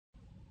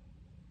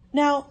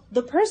Now,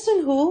 the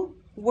person who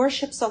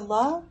worships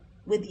Allah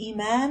with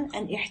iman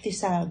and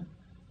ihtisab,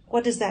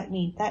 what does that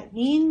mean? That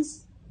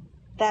means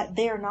that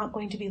they are not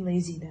going to be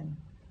lazy then.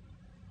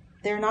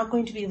 They're not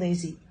going to be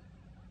lazy.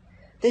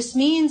 This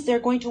means they're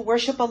going to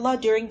worship Allah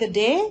during the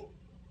day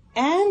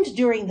and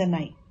during the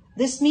night.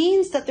 This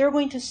means that they're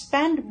going to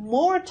spend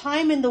more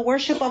time in the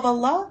worship of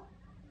Allah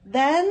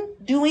than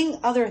doing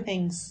other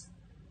things.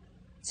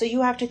 So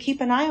you have to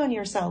keep an eye on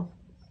yourself,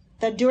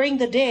 that during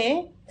the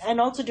day and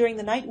also during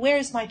the night, where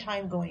is my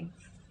time going?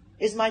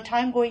 Is my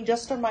time going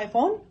just on my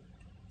phone?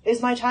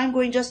 Is my time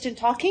going just in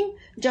talking,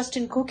 just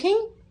in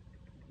cooking,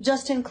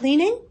 just in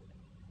cleaning?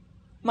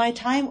 My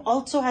time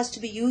also has to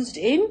be used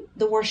in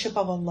the worship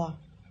of Allah.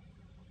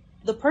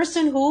 The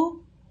person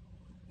who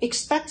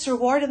expects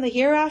reward in the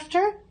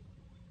hereafter,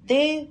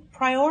 they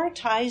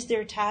prioritize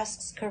their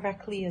tasks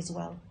correctly as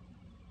well.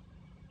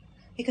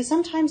 Because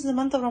sometimes in the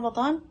month of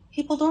Ramadan,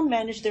 people don't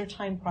manage their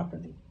time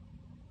properly.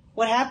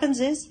 What happens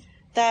is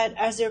that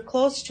as they're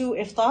close to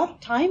iftar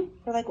time,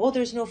 they're like, oh,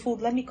 there's no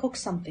food, let me cook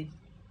something.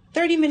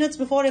 30 minutes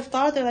before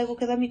iftar, they're like,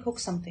 okay, let me cook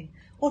something.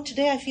 Oh,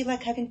 today I feel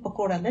like having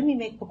pakora, let me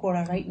make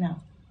pakora right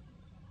now.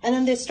 And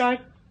then they start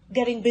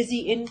getting busy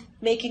in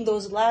making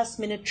those last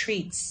minute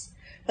treats.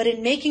 But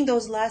in making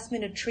those last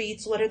minute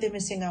treats, what are they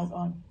missing out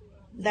on?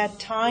 That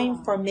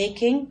time for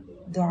making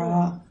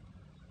dua.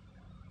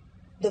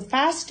 The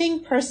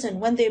fasting person,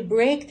 when they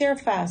break their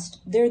fast,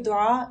 their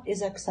dua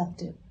is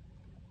accepted.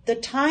 The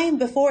time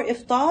before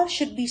iftar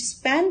should be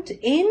spent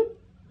in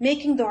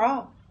making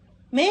dua.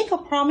 Make a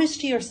promise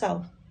to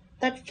yourself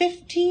that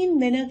 15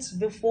 minutes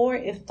before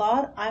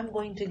iftar, I'm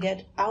going to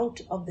get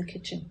out of the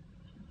kitchen.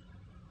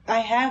 I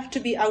have to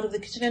be out of the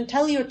kitchen. And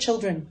tell your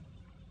children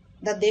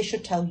that they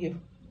should tell you.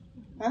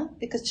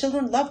 Because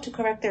children love to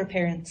correct their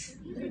parents.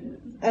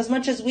 As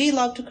much as we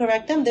love to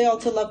correct them, they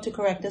also love to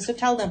correct us. So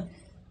tell them,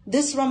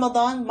 this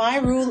Ramadan, my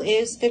rule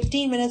is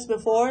 15 minutes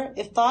before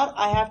iftar,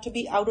 I have to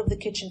be out of the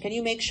kitchen. Can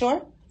you make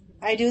sure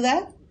I do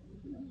that?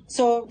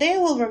 So they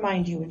will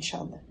remind you,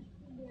 inshallah.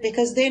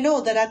 Because they know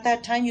that at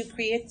that time you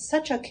create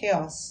such a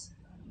chaos.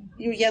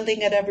 You're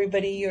yelling at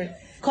everybody, you're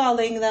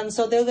calling them.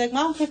 So they'll be like,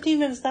 Mom, 15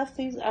 minutes left,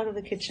 please, out of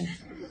the kitchen.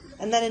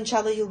 And then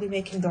inshallah you'll be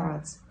making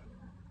du'as.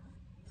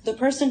 The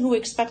person who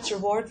expects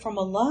reward from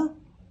Allah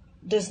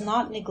does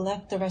not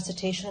neglect the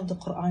recitation of the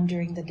Quran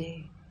during the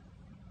day.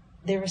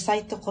 They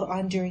recite the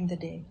Quran during the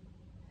day.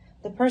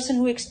 The person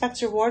who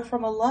expects reward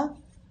from Allah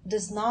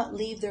does not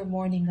leave their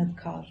morning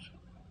adhkar.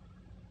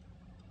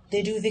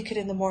 They do dhikr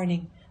in the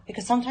morning.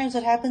 Because sometimes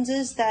what happens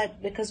is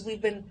that because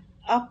we've been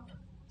up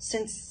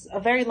since a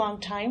very long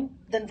time,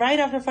 then right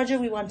after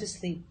Fajr we want to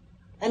sleep.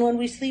 And when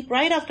we sleep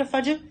right after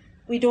Fajr,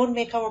 we don't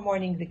make our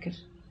morning dhikr.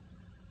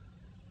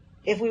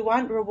 If we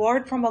want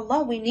reward from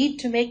Allah, we need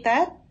to make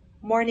that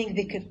morning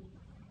dhikr.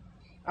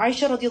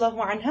 Aisha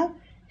radiallahu anha,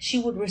 she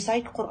would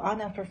recite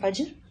Quran after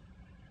Fajr,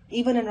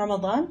 even in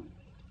Ramadan.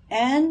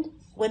 And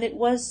when it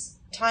was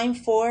time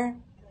for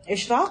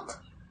Ishraq,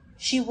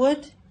 she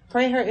would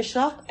pray her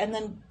Ishraq and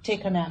then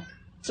take a nap.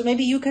 So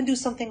maybe you can do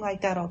something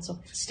like that also.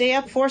 Stay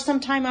up for some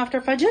time after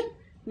Fajr,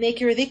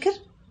 make your dhikr,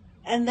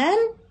 and then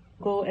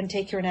go and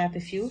take your nap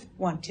if you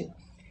want to.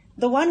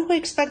 The one who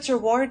expects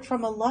reward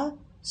from Allah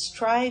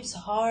strives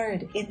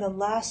hard in the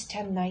last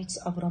 10 nights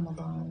of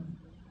Ramadan.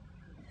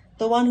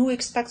 The one who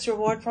expects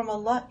reward from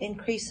Allah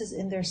increases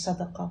in their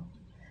sadaqah.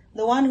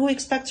 The one who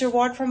expects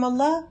reward from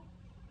Allah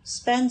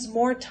spends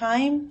more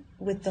time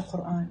with the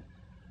Quran.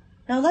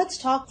 Now let's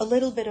talk a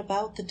little bit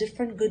about the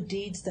different good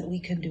deeds that we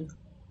can do.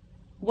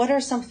 What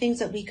are some things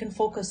that we can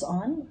focus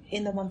on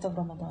in the month of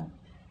Ramadan?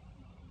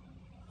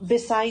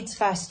 Besides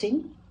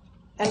fasting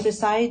and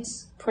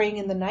besides praying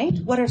in the night,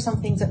 what are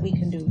some things that we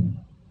can do?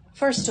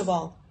 First of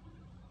all,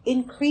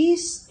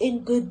 increase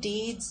in good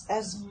deeds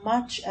as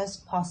much as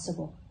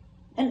possible.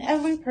 And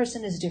every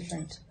person is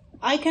different.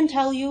 I can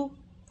tell you,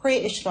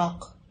 pray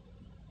Ishraq.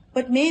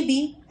 But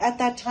maybe at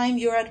that time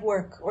you're at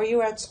work or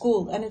you're at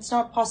school and it's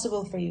not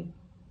possible for you.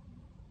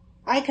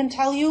 I can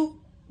tell you,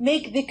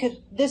 make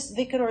dhikr, this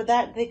dhikr or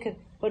that dhikr.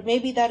 But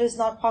maybe that is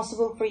not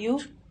possible for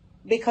you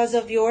because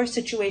of your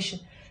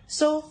situation.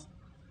 So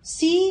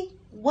see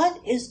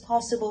what is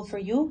possible for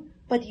you.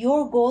 But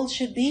your goal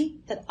should be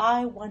that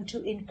I want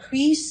to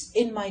increase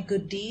in my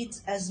good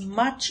deeds as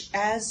much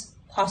as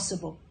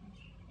possible.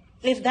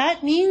 If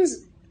that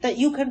means that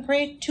you can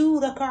pray 2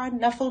 rak'ah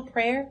nafil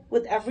prayer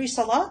with every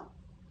salah,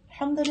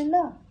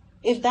 alhamdulillah.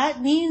 If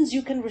that means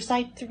you can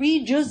recite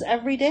 3 juz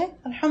every day,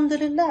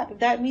 alhamdulillah. If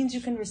that means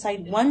you can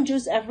recite 1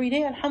 juz every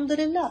day,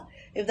 alhamdulillah.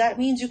 If that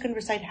means you can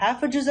recite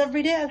half a juz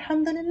every day,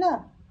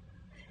 alhamdulillah.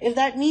 If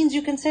that means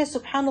you can say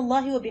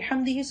Subhanallah wa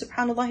bihamdihi,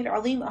 Subhanallah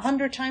al-Azim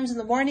 100 times in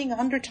the morning,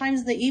 100 times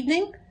in the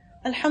evening,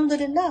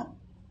 alhamdulillah.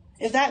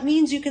 If that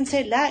means you can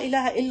say La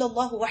ilaha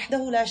illallah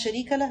wahdahu la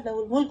sharika lah,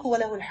 lahul mulku wa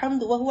lahul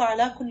hamdu wa huwa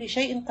ala kulli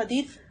shay'in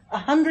qadir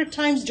 100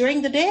 times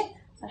during the day,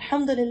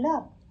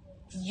 alhamdulillah.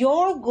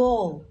 Your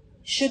goal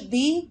should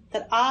be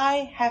that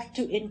I have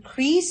to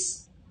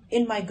increase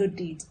in my good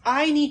deeds.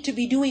 I need to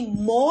be doing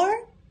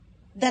more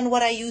than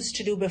what I used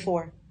to do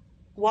before.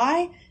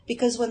 Why?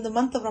 Because when the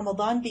month of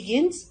Ramadan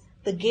begins,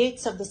 the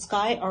gates of the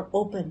sky are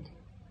opened.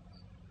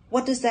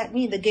 What does that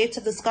mean? The gates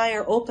of the sky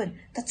are open.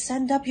 That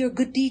send up your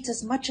good deeds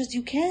as much as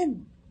you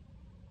can.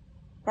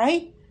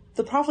 Right?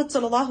 The Prophet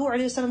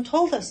ﷺ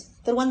told us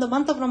that when the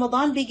month of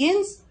Ramadan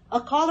begins,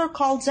 a caller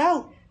calls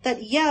out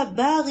that Ya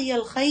baghi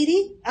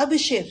al-khayri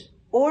abshir,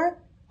 or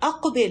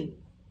aqbil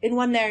in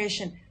one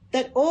narration,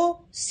 that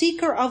O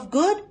seeker of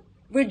good,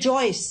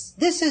 rejoice.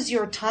 This is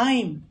your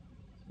time.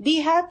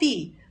 Be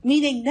happy.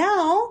 Meaning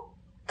now,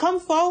 come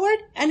forward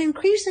and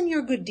increase in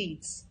your good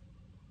deeds.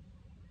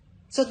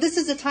 So this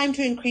is a time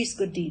to increase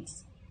good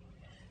deeds.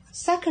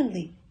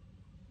 Secondly,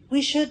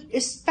 we should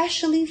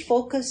especially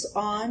focus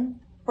on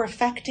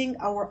perfecting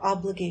our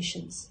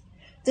obligations.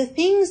 The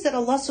things that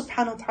Allah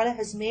subhanahu wa ta'ala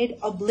has made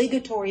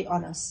obligatory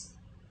on us.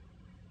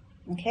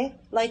 Okay?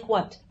 Like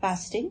what?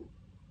 Fasting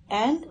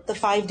and the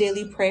 5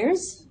 daily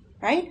prayers,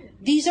 right?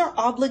 These are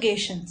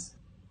obligations.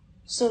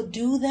 So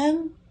do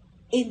them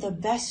in the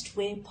best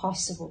way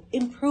possible.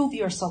 Improve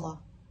your salah.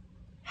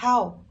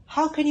 How?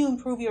 How can you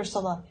improve your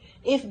salah?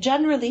 If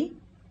generally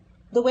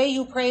the way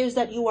you pray is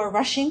that you are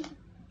rushing,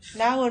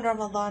 now in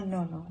Ramadan,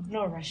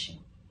 no rushing.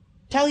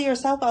 Tell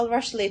yourself, I'll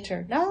rush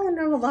later. Now in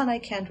Ramadan, I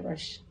can't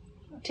rush.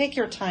 Take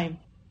your time,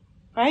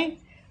 right?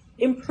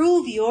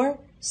 Improve your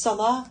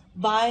salah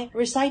by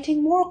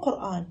reciting more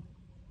Quran.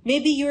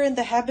 Maybe you're in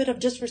the habit of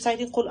just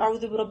reciting قُلْ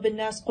أَعُوذُ بِرَبِّ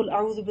النَّاسِ قُلْ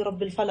أَعُوذُ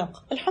بِرَبِّ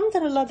الْفَلَقِ.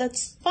 Alhamdulillah,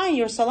 that's fine.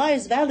 Your salah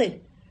is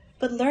valid.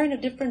 But learn a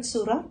different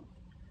surah,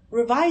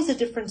 revise a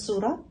different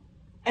surah,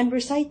 and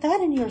recite that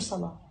in your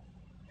salah.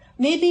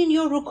 Maybe in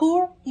your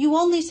ruku', you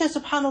only say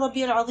Subhana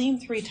Rabbiyal Azim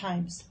 3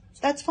 times.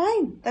 That's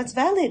fine. That's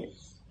valid.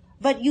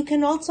 But you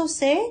can also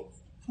say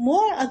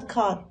more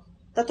adhkar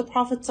that the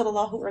Prophet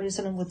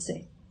ﷺ would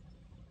say.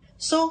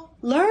 So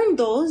learn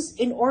those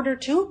in order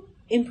to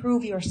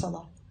improve your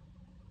salah.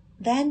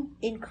 Then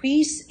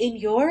increase in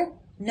your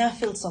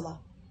nafil salah,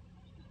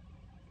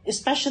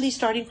 especially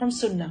starting from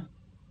sunnah.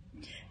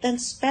 Then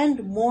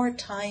spend more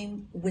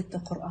time with the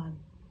Quran.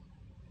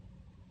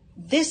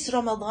 This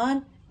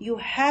Ramadan, you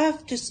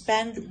have to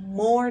spend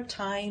more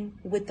time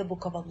with the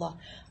Book of Allah.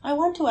 I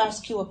want to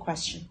ask you a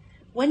question.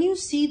 When you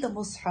see the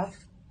Mus'haf,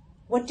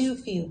 what do you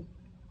feel?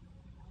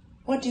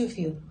 What do you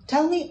feel?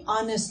 Tell me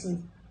honestly.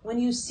 When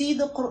you see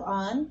the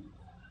Quran,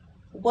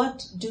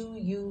 what do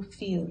you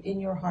feel in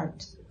your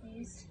heart?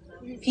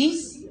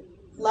 Peace?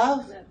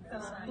 Love?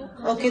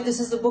 Okay, this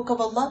is the Book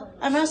of Allah.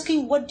 I'm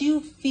asking, what do you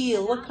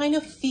feel? What kind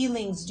of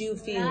feelings do you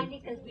feel?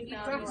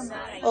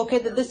 Okay,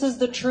 that this is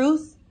the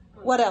truth.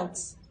 What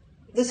else?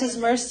 This is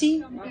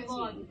mercy.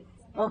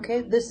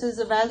 Okay, this is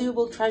a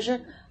valuable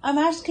treasure. I'm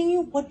asking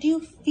you, what do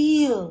you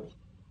feel?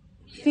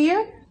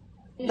 Fear?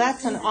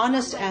 That's an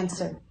honest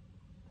answer.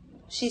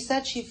 She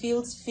said she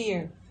feels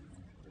fear.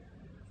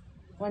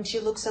 When she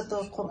looks at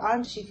the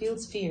Quran, she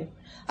feels fear.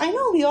 I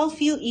know we all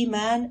feel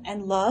iman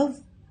and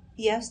love.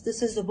 Yes,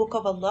 this is the Book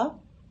of Allah.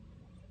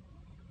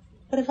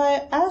 But if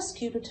I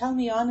ask you to tell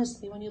me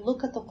honestly, when you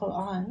look at the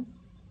Quran,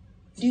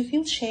 do you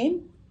feel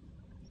shame?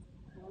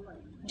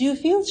 Do you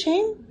feel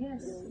shame?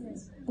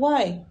 Yes.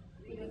 Why?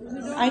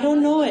 I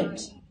don't know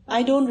it.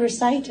 I don't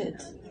recite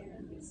it.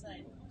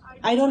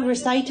 I don't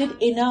recite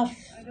it enough.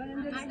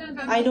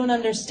 I don't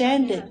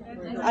understand it.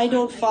 I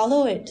don't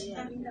follow it.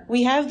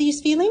 We have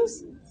these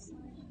feelings.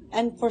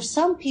 And for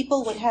some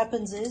people, what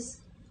happens is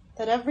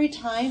that every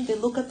time they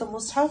look at the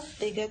Mus'haf,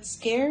 they get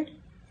scared,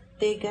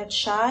 they get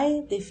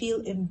shy, they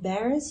feel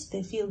embarrassed,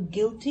 they feel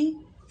guilty,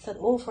 that,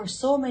 oh, for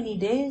so many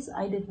days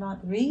I did not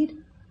read,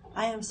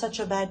 I am such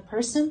a bad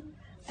person.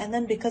 And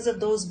then because of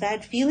those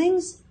bad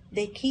feelings,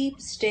 they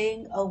keep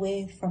staying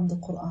away from the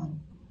Quran.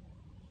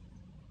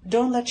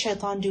 Don't let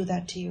shaitan do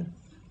that to you.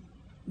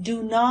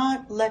 Do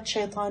not let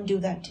shaitan do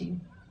that to you.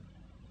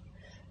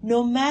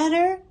 No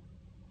matter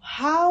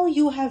how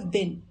you have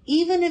been,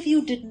 even if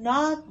you did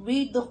not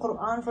read the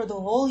Quran for the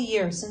whole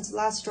year since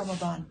last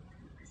Ramadan,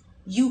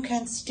 you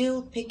can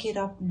still pick it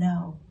up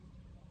now.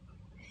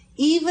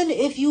 Even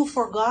if you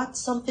forgot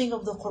something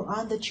of the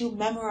Quran that you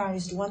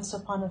memorized once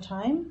upon a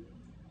time,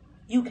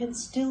 you can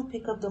still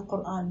pick up the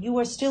Quran. You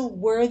are still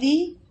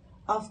worthy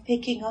of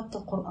picking up the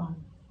Quran.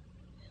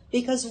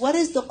 Because what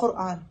is the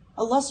Quran?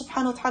 Allah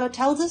subhanahu wa ta'ala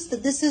tells us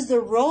that this is the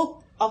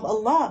rope of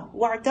Allah.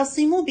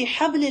 وَاعْتَصِمُوا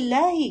بِحَبْلِ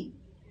اللَّهِ.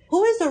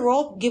 Who is the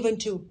rope given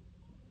to?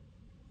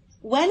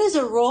 When is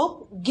a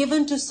rope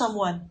given to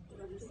someone?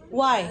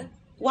 Why?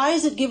 Why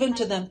is it given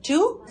to them?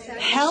 To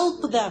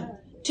help them,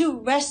 to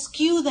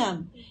rescue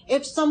them.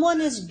 If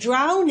someone is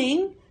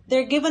drowning,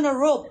 they're given a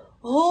rope.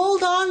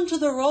 Hold on to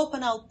the rope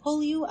and I'll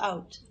pull you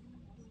out.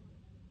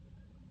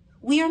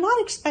 We are not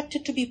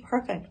expected to be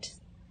perfect.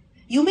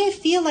 You may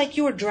feel like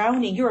you're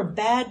drowning, you're a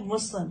bad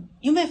Muslim.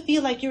 You may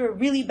feel like you're a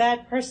really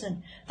bad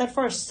person, that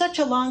for such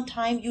a long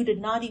time you did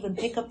not even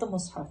pick up the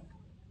Mus'haf.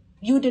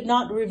 You did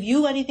not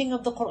review anything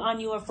of the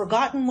Quran. You have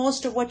forgotten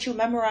most of what you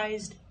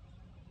memorized.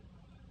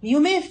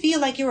 You may feel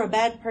like you're a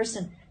bad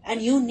person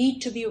and you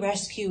need to be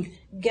rescued.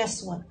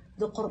 Guess what?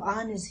 The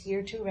Quran is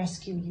here to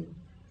rescue you.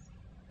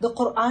 The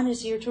Quran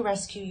is here to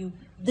rescue you.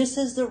 This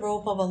is the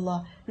rope of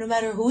Allah. No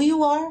matter who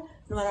you are,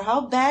 no matter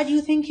how bad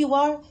you think you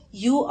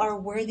are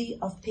worthy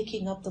of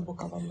picking up the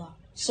book of Allah.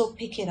 So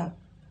pick it up.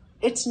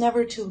 It's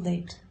never too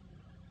late.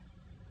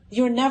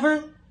 You're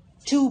never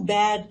too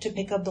bad to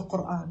pick up the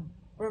Quran.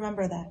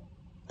 Remember that.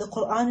 The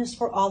Quran is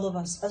for all of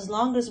us. As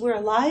long as we're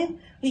alive,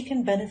 we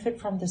can benefit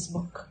from this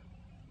book.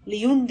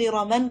 لِيُنْذِرَ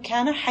مَنْ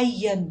كَانَ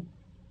حَيًّا.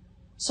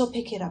 So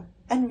pick it up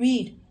and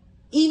read.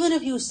 Even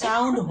if you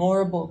sound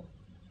horrible.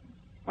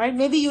 Right?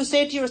 Maybe you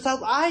say to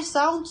yourself, I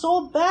sound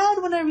so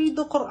bad when I read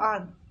the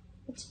Quran.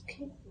 It's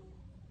okay.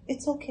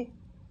 It's okay.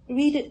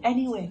 Read it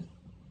anyway.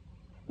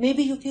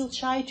 Maybe you feel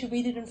shy to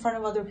read it in front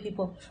of other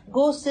people.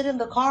 Go sit in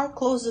the car,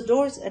 close the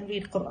doors and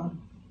read Quran.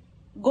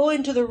 Go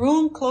into the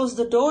room, close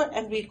the door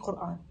and read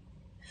Quran.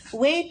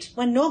 Wait,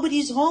 when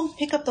nobody's home,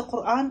 pick up the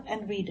Quran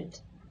and read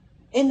it.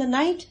 In the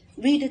night,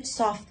 read it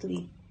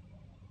softly.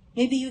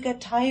 Maybe you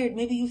get tired.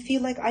 Maybe you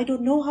feel like, I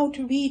don't know how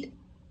to read.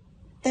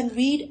 Then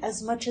read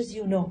as much as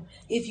you know.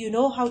 If you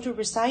know how to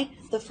recite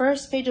the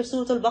first page of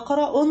Surah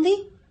Al-Baqarah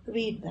only,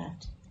 read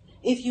that.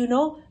 If you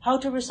know how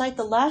to recite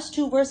the last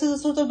 2 verses of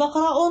Surah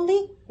Al-Baqarah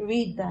only,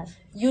 read that.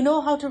 You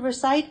know how to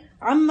recite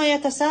Amma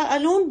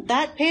Yatasa'alun,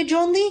 that page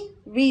only,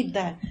 read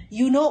that.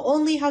 You know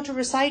only how to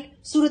recite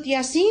Surah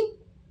Yasin,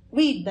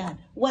 read that.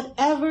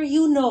 Whatever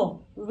you know,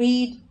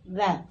 read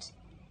that.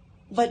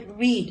 But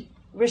read,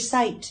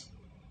 recite,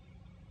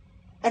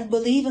 and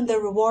believe in the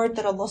reward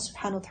that Allah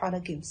subhanahu wa ta'ala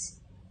gives.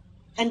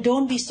 And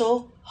don't be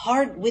so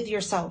hard with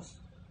yourself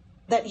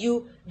that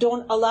you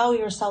don't allow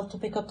yourself to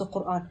pick up the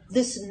Quran.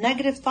 This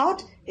negative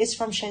thought is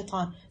from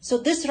shaitan. So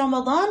this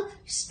Ramadan,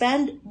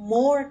 spend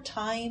more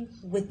time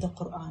with the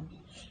Quran.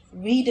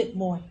 Read it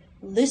more.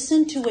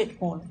 Listen to it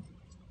more.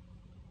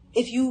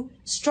 If you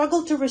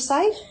struggle to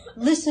recite,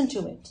 listen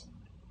to it.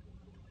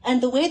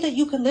 And the way that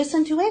you can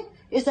listen to it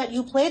is that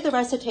you play the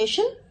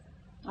recitation,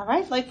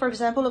 alright, like for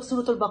example of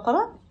Surah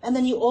Al-Baqarah, and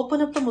then you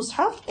open up the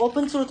Mus'haf,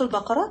 open Surah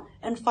Al-Baqarah,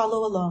 and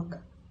follow along.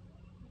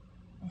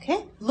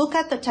 Okay? Look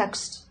at the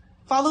text.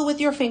 Follow with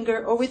your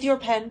finger or with your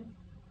pen.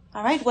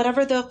 Alright?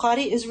 Whatever the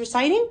Qari is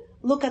reciting,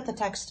 look at the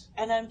text.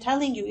 And I'm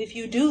telling you, if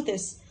you do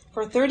this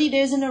for 30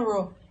 days in a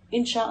row,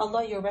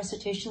 inshallah, your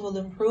recitation will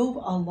improve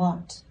a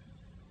lot.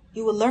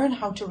 You will learn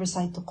how to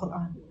recite the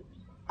Quran.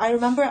 I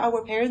remember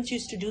our parents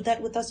used to do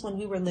that with us when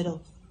we were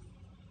little.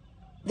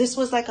 This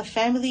was like a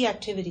family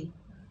activity.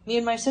 Me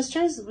and my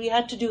sisters, we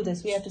had to do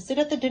this. We had to sit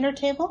at the dinner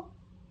table.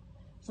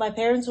 My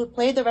parents would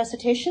play the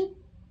recitation,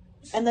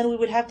 and then we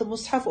would have the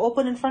Mus'haf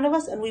open in front of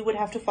us, and we would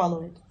have to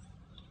follow it.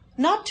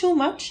 Not too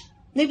much,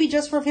 maybe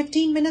just for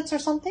 15 minutes or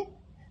something.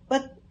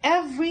 But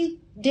every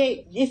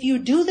day, if you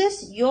do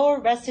this,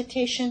 your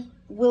recitation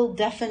will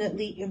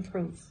definitely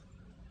improve.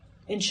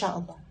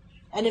 Inshallah.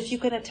 And if you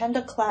can attend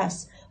a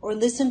class or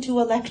listen to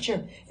a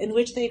lecture in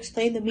which they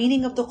explain the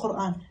meaning of the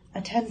Quran,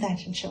 attend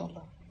that,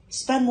 inshallah.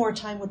 Spend more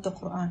time with the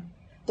Quran.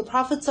 The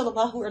Prophet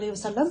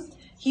ﷺ,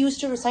 he used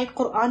to recite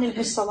Quran in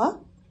his salah,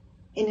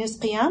 in his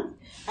qiyam,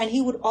 and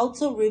he would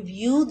also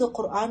review the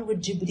Quran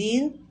with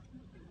Jibreel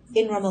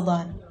in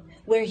Ramadan,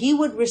 where he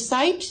would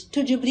recite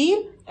to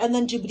Jibreel and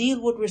then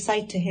Jibreel would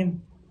recite to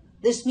him.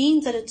 This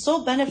means that it's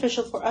so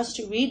beneficial for us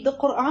to read the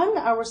Quran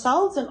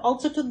ourselves and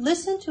also to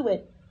listen to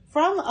it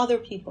from other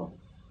people.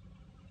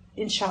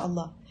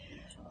 Inshallah.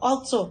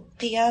 Also,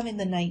 qiyam in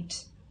the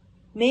night.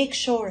 Make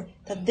sure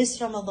that this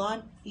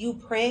Ramadan you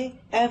pray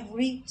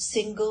every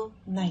single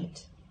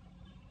night.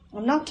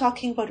 I'm not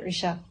talking about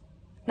Isha.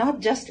 Not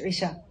just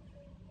Isha.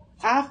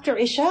 After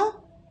Isha,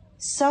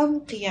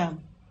 some qiyam.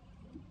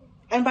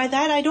 And by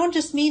that, I don't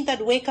just mean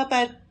that wake up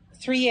at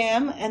 3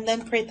 a.m. and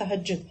then pray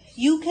tahajjud.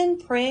 You can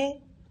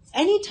pray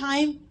any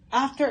time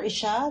after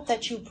Isha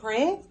that you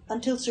pray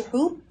until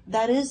suhoor,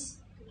 that is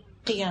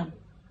qiyam.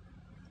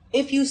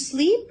 If you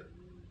sleep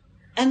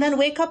and then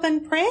wake up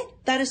and pray,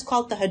 that is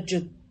called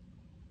tahajjud.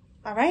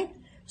 Alright?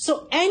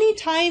 So any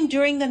time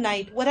during the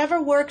night, whatever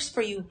works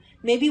for you.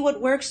 Maybe what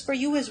works for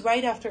you is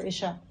right after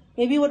Isha.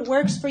 Maybe what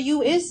works for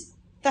you is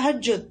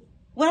tahajjud.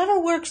 Whatever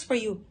works for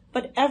you.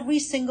 But every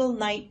single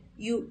night,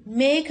 you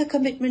make a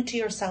commitment to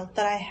yourself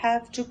that I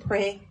have to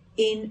pray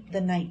in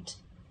the night.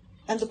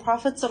 And the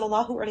Prophet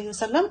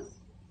ﷺ,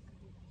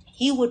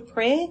 he would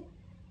pray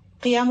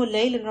Qiyamul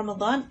Layl in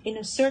Ramadan in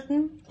a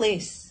certain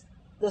place.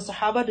 The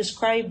Sahaba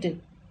described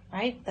it,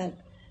 right? That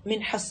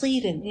min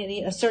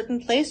hasirin, a certain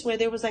place where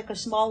there was like a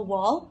small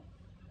wall,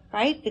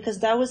 right? Because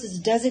that was his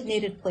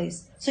designated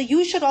place. So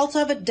you should also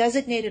have a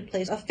designated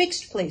place, a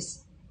fixed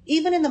place,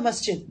 even in the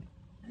masjid.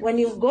 When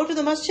you go to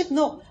the masjid,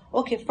 no.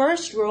 Okay,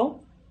 first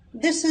row,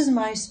 this is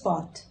my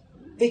spot.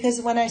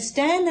 Because when I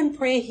stand and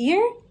pray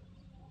here,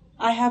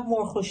 I have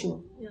more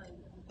khushu.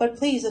 But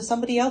please, if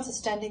somebody else is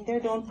standing there,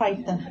 don't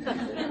fight them.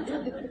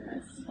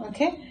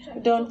 Okay?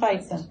 Don't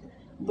fight them.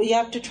 But you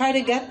have to try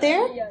to get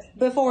there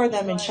before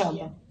them,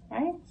 inshallah.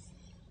 Right?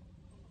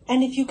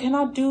 And if you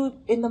cannot do it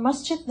in the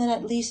masjid, then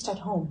at least at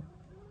home.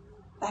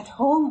 At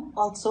home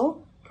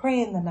also,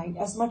 pray in the night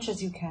as much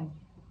as you can.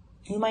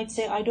 You might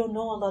say, I don't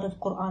know a lot of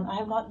Quran. I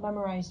have not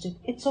memorized it.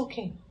 It's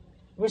okay.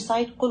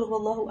 Recite Qul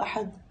Huwallahu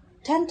Ahad.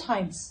 10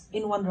 times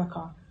in one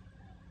rak'ah.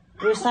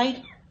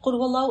 Recite Qul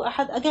Huwallahu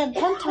Ahad again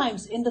 10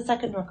 times in the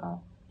second rak'ah.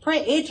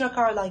 Pray 8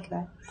 rak'ah like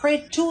that.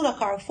 Pray 2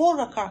 rak'ah, 4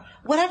 rak'ah,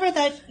 whatever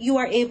that you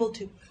are able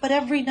to. But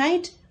every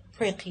night,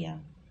 pray qiyam.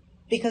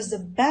 Because the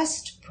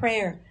best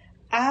prayer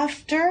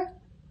after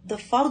the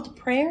fard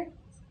prayer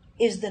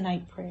is the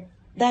night prayer.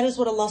 That is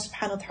what Allah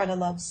subhanahu wa ta'ala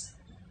loves.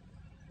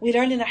 We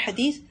learned in a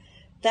hadith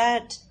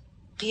that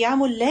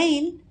Qiyamul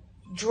Layl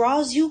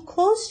draws you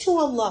close to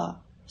Allah.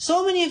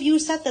 So many of you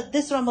said that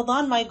this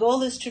Ramadan, my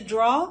goal is to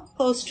draw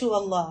close to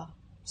Allah.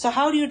 So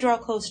how do you draw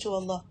close to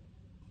Allah?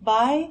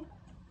 By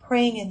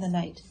praying in the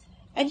night.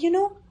 And you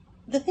know,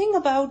 the thing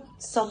about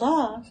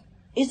Salah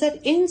is that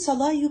in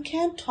Salah you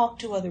can't talk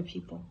to other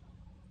people.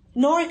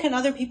 Nor can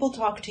other people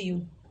talk to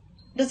you.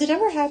 Does it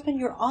ever happen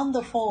you're on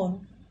the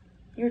phone,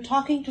 you're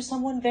talking to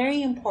someone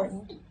very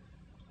important,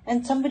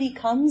 and somebody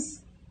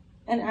comes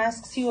and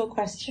asks you a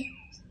question?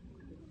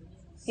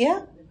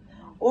 Yeah?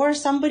 Or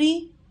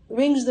somebody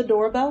rings the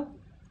doorbell,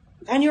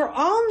 and you're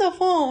on the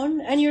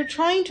phone, and you're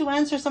trying to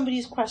answer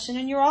somebody's question,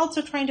 and you're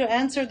also trying to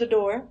answer the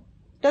door.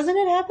 Doesn't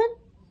it happen?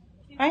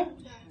 Right?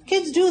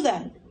 Kids do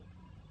that.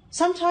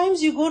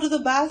 Sometimes you go to the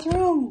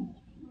bathroom,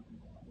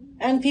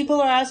 and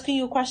people are asking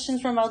you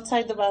questions from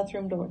outside the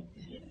bathroom door.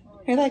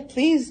 You're like,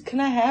 please, can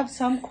I have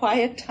some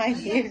quiet time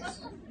here?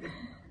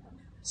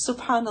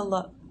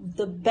 Subhanallah.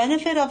 The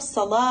benefit of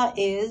Salah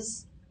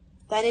is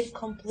that it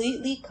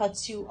completely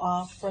cuts you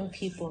off from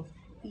people.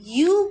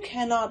 You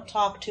cannot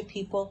talk to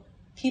people.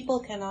 People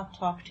cannot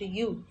talk to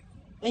you.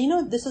 And you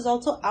know, this is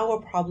also our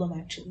problem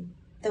actually.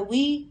 That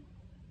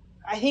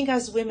I think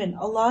as women,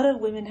 a lot of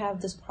women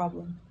have this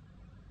problem.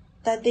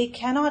 That they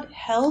cannot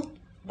help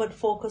but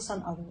focus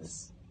on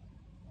others.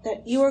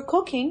 That you are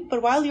cooking,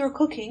 but while you're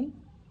cooking,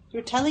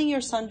 you're telling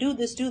your son, do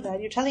this, do that.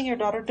 You're telling your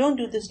daughter, don't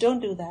do this,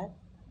 don't do that.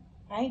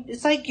 Right?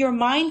 It's like your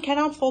mind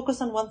cannot focus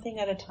on one thing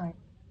at a time.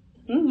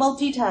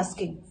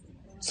 Multitasking.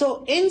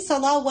 So in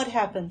Salah, what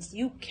happens?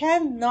 You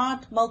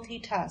cannot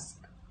multitask.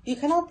 You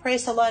cannot pray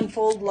Salah and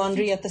fold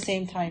laundry at the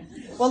same time.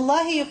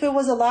 Wallahi, if it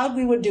was allowed,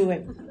 we would do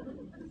it.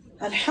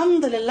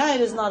 Alhamdulillah,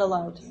 it is not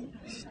allowed.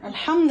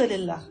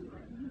 Alhamdulillah.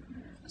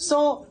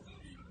 So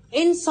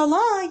in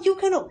Salah, you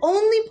can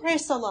only pray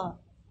Salah.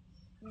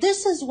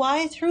 This is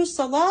why through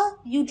Salah,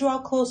 you draw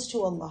close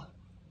to Allah.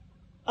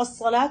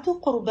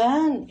 As-salatu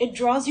qurban. It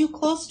draws you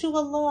close to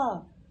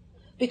Allah.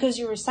 Because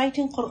you're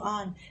reciting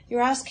Quran, you're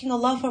asking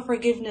Allah for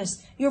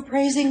forgiveness, you're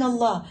praising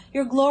Allah,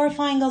 you're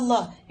glorifying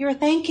Allah, you're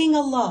thanking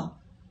Allah.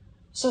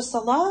 So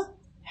Salah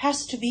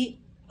has to be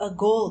a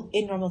goal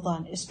in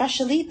Ramadan,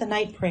 especially the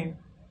night prayer.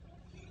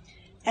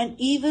 And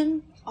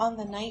even on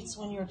the nights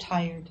when you're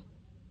tired.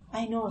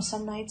 I know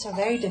some nights are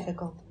very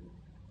difficult.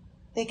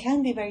 They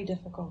can be very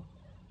difficult.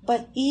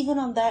 But even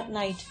on that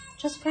night,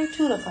 just pray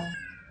 2 rak'ah.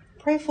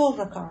 Pray 4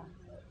 rak'ah.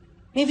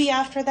 Maybe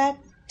after that,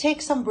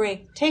 take some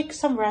break, take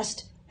some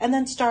rest, and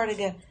then start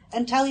again.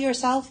 And tell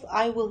yourself,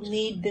 I will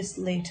need this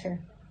later.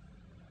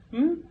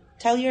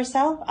 Tell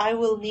yourself, I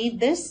will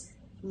need this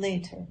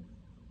later.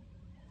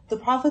 The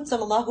Prophet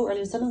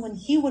ﷺ, when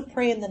he would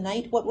pray in the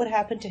night, what would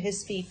happen to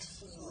his feet?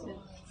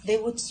 They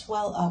would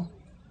swell up.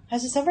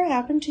 Has this ever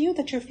happened to you,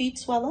 that your feet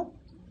swell up?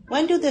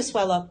 When do they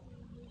swell up?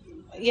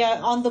 Yeah,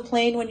 on the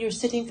plane when you're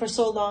sitting for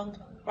so long,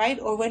 right?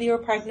 Or when you're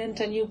pregnant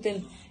and you've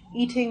been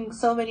eating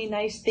so many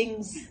nice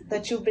things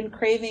that you've been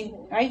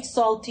craving, right?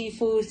 Salty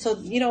food. So,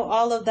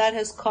 all of that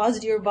has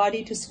caused your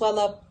body to swell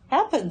up.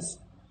 Happens.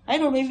 I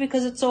don't know, maybe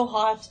because it's so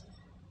hot.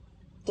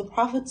 The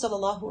Prophet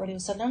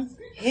ﷺ,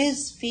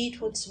 his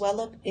feet would swell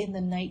up in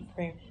the night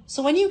prayer.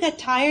 So when you get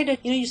tired and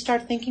you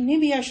start thinking,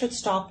 maybe I should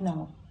stop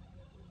now.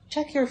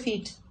 Check your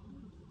feet.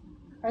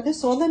 Are they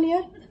swollen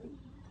yet?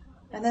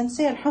 And then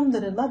say,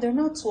 Alhamdulillah, they're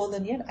not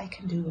swollen yet. I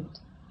can do it.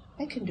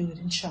 I can do it,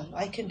 inshallah.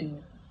 I can do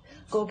it.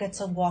 Go get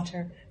some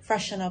water,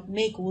 freshen up,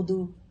 make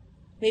wudu.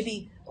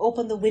 Maybe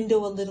open the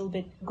window a little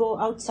bit. Go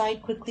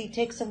outside quickly,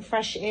 take some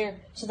fresh air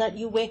so that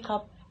you wake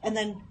up and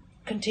then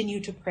continue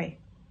to pray.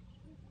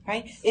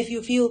 Right? If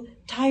you feel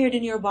tired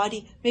in your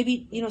body,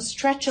 maybe,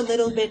 stretch a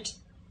little bit.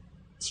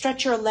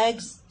 Stretch your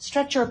legs,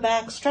 stretch your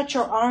back, stretch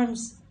your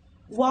arms.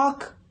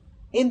 Walk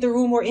in the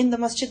room or in the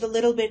masjid a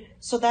little bit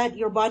so that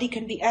your body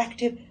can be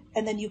active,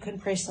 and then you can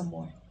pray some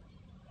more.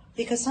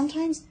 Because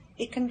sometimes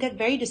it can get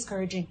very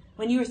discouraging.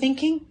 When you're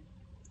thinking,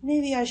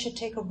 maybe I should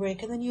take a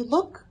break, and then you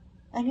look,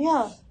 and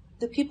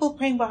the people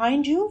praying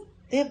behind you,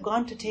 they've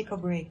gone to take a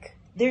break.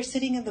 They're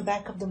sitting in the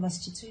back of the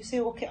masjid. So you say,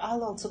 okay,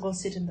 I'll also go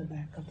sit in the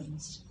back of the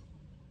masjid.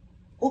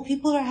 Oh,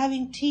 people are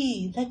having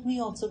tea. Let me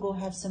also go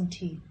have some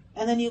tea.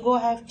 And then you go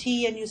have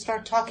tea and you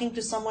start talking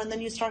to someone, then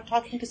you start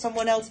talking to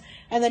someone else,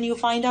 and then you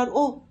find out,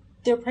 oh,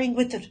 they're praying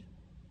witr.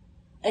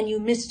 And you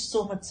missed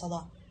so much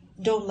salah.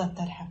 Don't let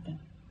that happen.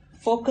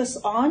 Focus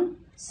on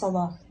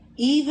salah.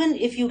 Even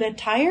if you get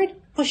tired,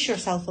 push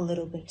yourself a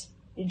little bit,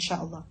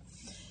 inshallah.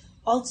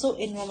 Also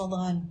in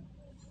Ramadan,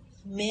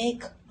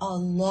 make a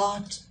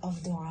lot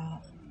of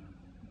dua.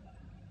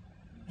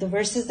 The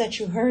verses that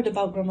you heard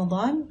about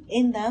Ramadan,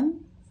 in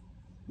them,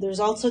 there's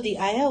also the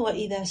ayah,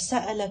 وَإِذَا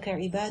سَأَلَكَ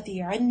عِبَادِي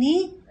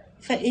عَنِّي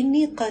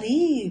فَإِنِّي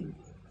قَرِيب.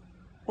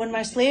 When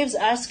my slaves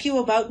ask you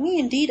about me,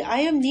 indeed I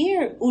am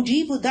near.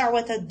 أُجِيبُ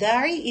دَعْوَةَ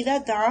الدَّاعِ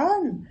إِذَا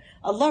دَعَانِ.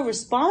 Allah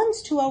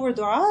responds to our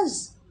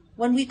du'as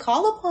when we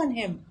call upon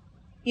Him.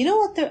 You know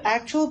what the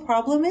actual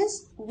problem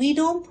is? We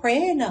don't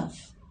pray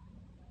enough.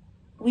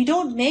 We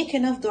don't make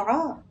enough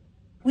du'a.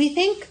 We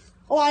think,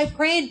 oh, I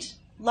prayed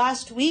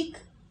last week,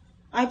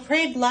 I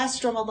prayed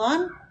last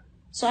Ramadan,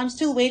 so I'm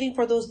still waiting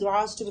for those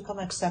du'as to become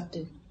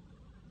accepted.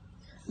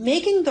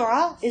 Making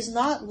du'a is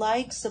not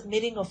like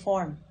submitting a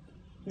form.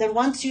 That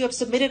once you have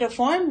submitted a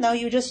form, now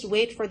you just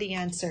wait for the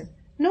answer.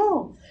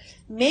 No.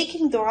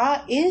 Making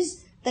du'a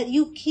is that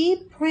you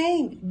keep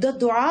praying. The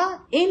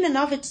du'a in and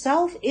of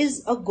itself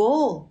is a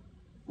goal.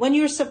 When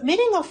you're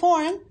submitting a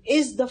form,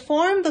 is the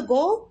form the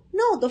goal?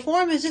 No, the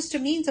form is just a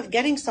means of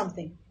getting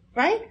something,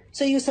 right?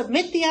 So you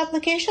submit the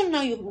application,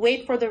 now you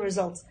wait for the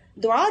results.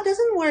 Dua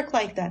doesn't work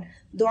like that.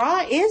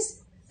 Dua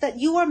is that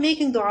you are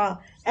making dua,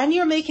 and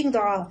you're making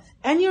dua,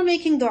 and you're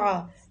making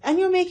dua, and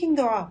you're making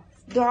dua.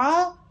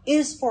 Dua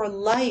is for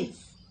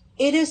life.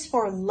 It is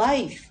for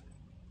life.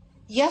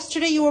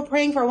 Yesterday you were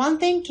praying for one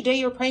thing, today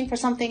you're praying for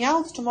something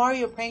else, tomorrow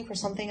you're praying for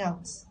something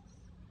else.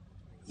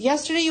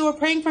 Yesterday you were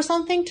praying for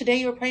something, today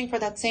you're praying for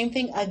that same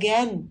thing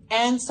again,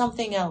 and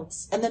something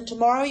else. And then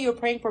tomorrow you're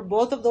praying for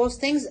both of those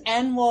things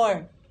and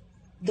more.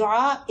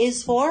 Dua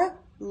is for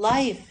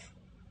life.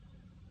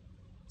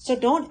 So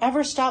don't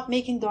ever stop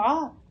making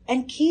dua,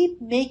 and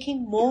keep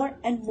making more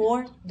and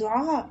more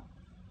dua.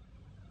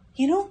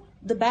 You know,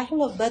 the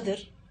Battle of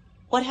Badr,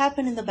 what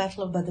happened in the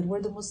Battle of Badr?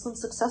 Were the Muslims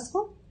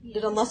successful?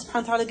 Did Allah subhanahu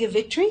wa ta'ala give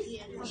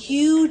victory?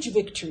 Huge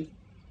victory.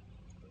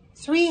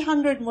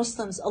 300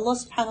 Muslims, Allah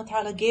subhanahu wa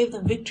ta'ala gave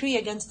them victory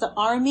against the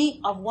army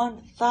of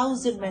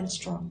 1,000 men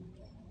strong.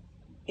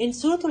 In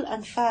Surah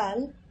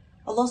Al-Anfal,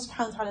 Allah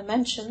subhanahu wa ta'ala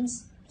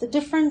mentions the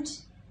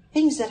different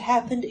things that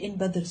happened in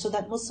Badr so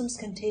that Muslims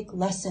can take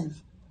lesson.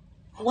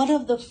 One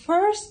of the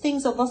first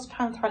things Allah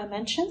subhanahu wa ta'ala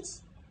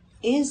mentions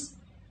is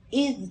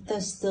إِذْ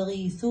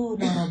تَسْتَغِيثُونَ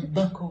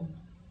رَبَّكُمْ.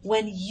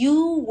 When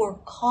you were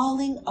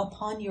calling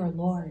upon your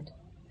Lord.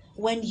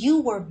 When you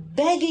were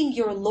begging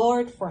your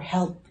Lord for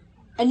help.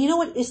 And you know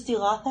what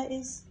istighatha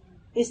is?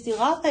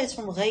 Istighatha is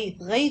from ghaith.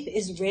 Ghaith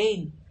is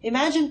rain.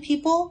 Imagine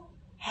people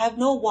have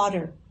no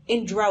water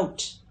in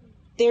drought.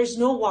 There's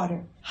no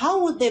water.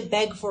 How would they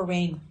beg for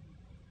rain?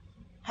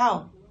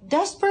 How?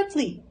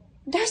 Desperately.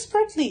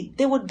 Desperately.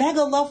 They would beg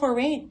Allah for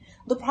rain.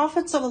 The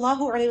Prophet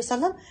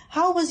ﷺ,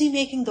 how was he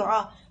making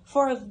dua?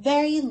 For a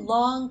very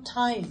long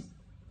time.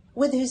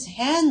 With his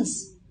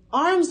hands,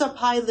 arms up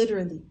high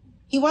literally.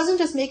 He wasn't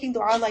just making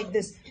dua like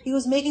this. He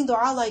was making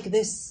dua like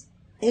this.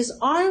 His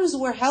arms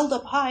were held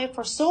up high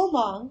for so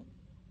long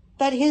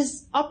that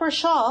his upper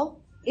shawl,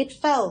 it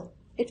fell.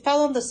 It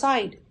fell on the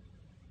side.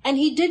 And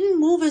he didn't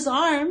move his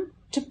arm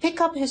to pick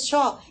up his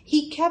shawl.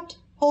 He kept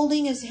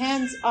holding his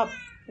hands up.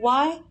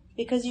 Why?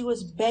 Because he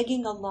was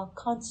begging Allah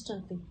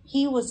constantly.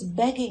 He was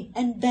begging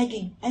and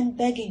begging and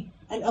begging.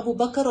 And Abu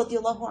Bakr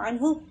radiallahu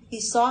anhu,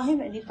 he saw him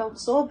and he felt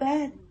so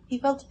bad. He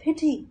felt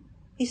pity.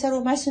 He said,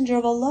 O Messenger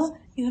of Allah,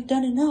 you have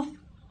done enough.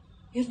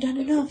 You have done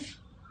enough.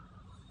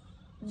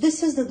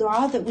 This is the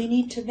dua that we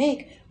need to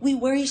make. We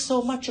worry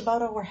so much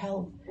about our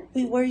health.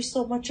 We worry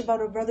so much about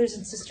our brothers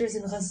and sisters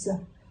in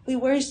Gaza. We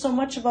worry so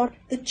much about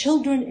the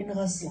children in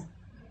Gaza,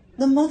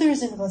 the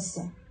mothers in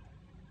Gaza.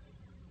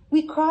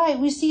 We cry.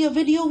 We see a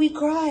video, we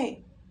cry.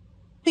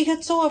 We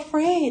get so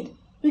afraid.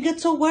 We get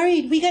so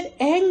worried. We get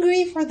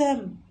angry for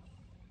them.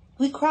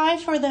 We cry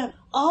for them.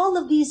 All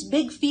of these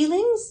big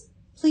feelings,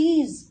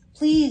 please,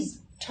 please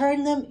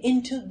turn them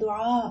into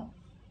dua.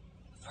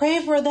 Pray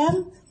for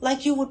them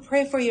like you would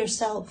pray for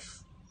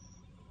yourself.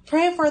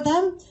 Pray for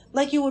them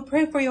like you would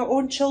pray for your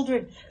own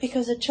children,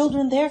 because the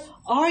children there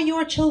are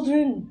your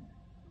children.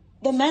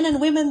 The men and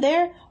women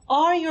there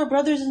are your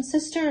brothers and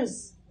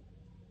sisters.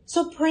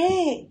 So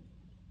pray.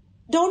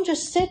 Don't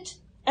just sit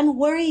and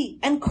worry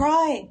and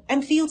cry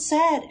and feel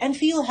sad and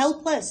feel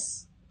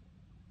helpless.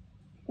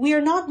 We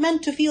are not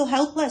meant to feel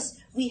helpless.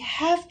 We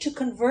have to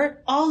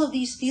convert all of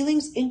these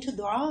feelings into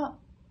dua.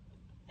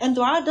 And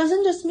dua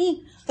doesn't just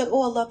mean that,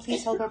 oh Allah,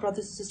 please help our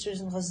brothers and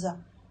sisters in Gaza.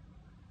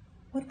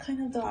 What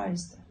kind of dua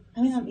is that?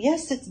 I mean,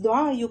 yes, it's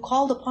dua. You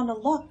called upon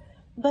Allah.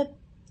 But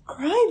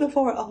cry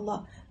before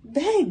Allah.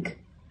 Beg.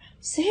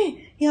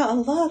 Say, Ya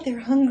Allah, they're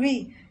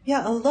hungry.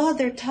 Ya Allah,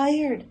 they're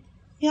tired.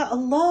 Ya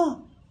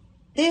Allah,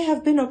 they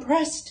have been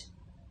oppressed.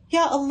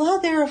 Ya Allah,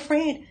 they're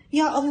afraid.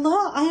 Ya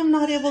Allah, I am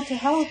not able to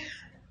help.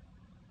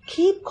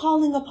 Keep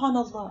calling upon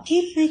Allah.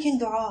 Keep making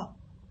dua.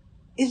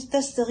 إِذْ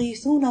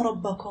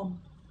تَسْتَغِيثُونَ رَبَّكُمْ.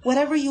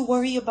 Whatever you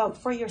worry about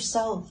for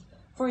yourself,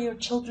 for your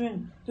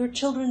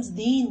children's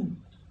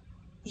deen,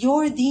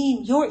 your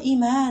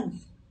iman,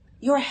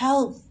 your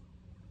health.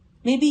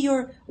 Maybe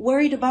you're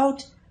worried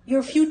about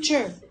your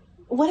future.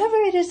 Whatever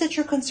it is that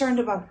you're concerned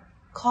about,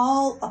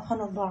 call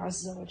upon Allah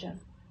Azza wa Jal.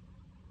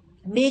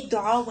 Make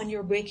dua when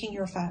you're breaking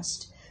your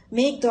fast.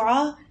 Make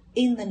dua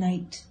in the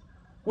night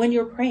when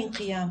you're praying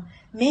qiyam.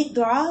 Make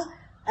dua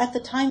at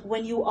the time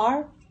when you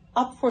are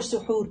up for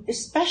suhoor,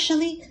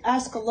 especially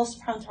ask Allah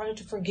subhanahu wa ta'ala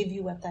to forgive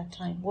you at that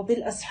time.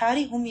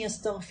 وَبِالْأَسْحَارِ هُمْ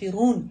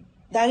يَسْتَغْفِرُونَ.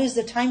 That is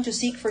the time to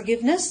seek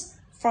forgiveness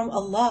from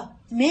Allah.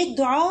 Make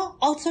dua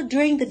also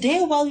during the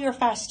day while you're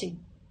fasting.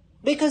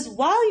 Because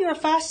while you're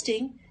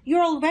fasting,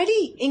 you're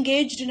already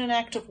engaged in an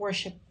act of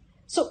worship.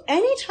 So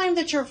any time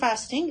that you're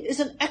fasting is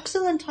an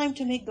excellent time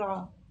to make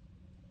dua.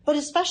 But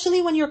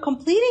especially when you're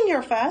completing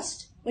your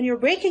fast, when you're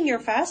breaking your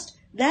fast,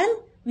 then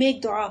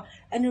make dua.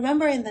 And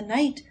remember, in the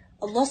night,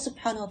 Allah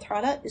subhanahu wa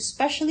ta'ala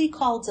especially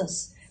calls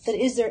us that,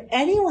 is there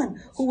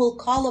anyone who will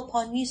call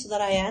upon me so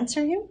that I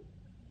answer him?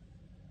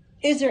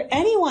 Is there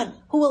anyone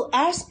who will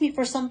ask me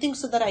for something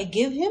so that I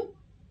give him?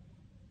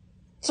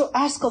 So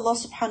ask Allah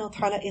subhanahu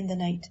wa ta'ala in the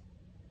night.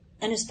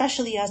 And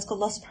especially ask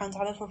Allah subhanahu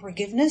wa ta'ala for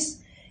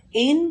forgiveness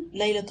in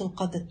Laylatul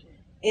Qadr.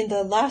 In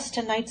the last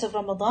 10 nights of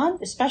Ramadan,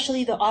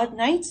 especially the odd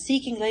nights,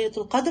 seeking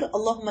Laylatul Qadr,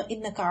 Allahumma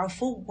innaka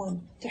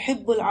afuwwan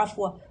tuhibbul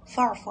afwa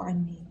fa'fu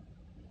anni.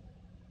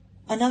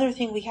 Another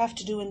thing we have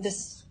to do in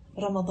this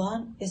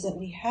Ramadan is that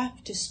we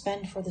have to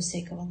spend for the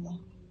sake of Allah.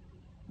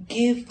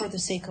 Give for the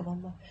sake of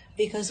Allah.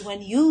 Because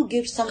when you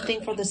give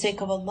something for the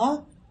sake of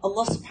Allah,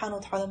 Allah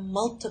subhanahu wa ta'ala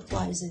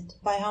multiplies it.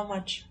 By how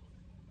much?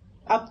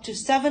 Up to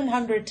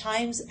 700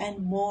 times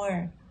and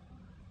more.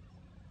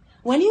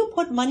 When you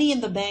put money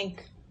in the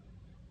bank,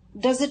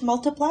 does it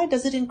multiply?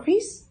 Does it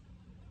increase?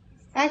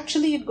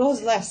 Actually, it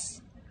goes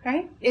less,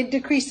 right? It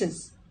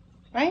decreases,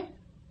 right?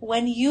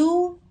 When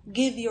you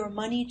give your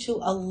money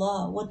to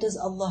Allah, what does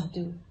Allah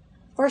do?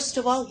 First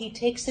of all, He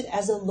takes it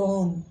as a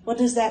loan. What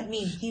does that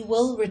mean? He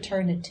will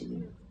return it to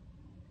you.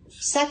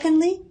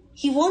 Secondly,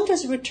 He won't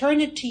just return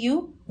it to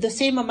you, the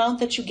same amount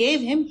that you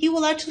gave Him, He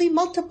will actually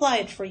multiply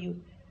it for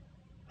you.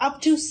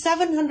 Up to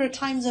 700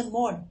 times and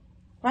more,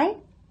 right?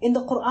 In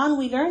the Quran,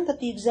 we learn that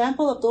the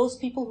example of those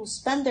people who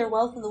spend their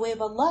wealth in the way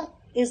of Allah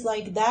is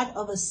like that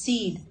of a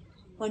seed.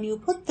 When you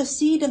put the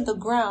seed in the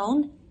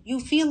ground, you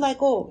feel like,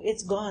 oh,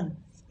 it's gone.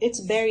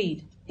 It's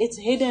buried. It's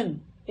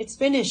hidden. It's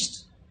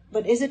finished.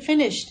 But is it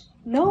finished?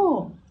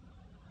 No.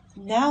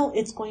 Now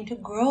it's going to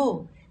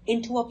grow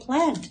into a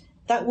plant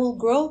that will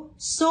grow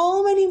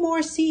so many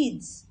more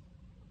seeds.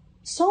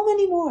 So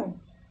many more.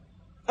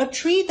 A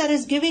tree that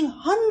is giving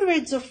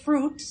hundreds of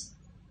fruits,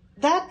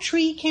 that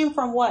tree came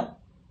from what?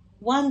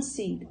 One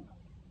seed.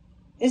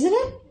 Isn't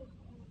it?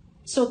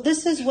 So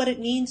this is what it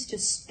means to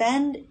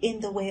spend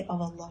in the way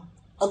of Allah.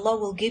 Allah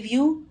will give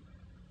you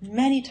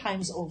many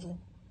times over.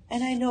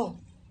 And I know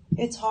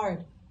it's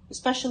hard,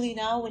 especially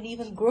now when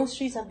even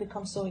groceries have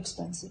become so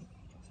expensive.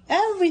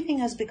 Everything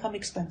has become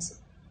expensive.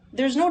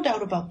 There's no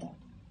doubt about that.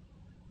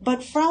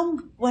 But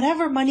from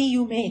whatever money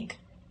you make,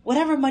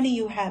 whatever money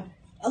you have,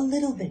 a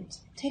little bit,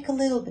 take a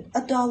little bit,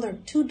 $1,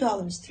 $2,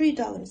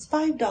 $3,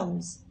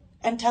 $5,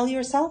 and tell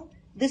yourself,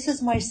 this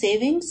is my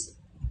savings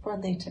for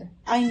later.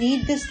 I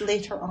need this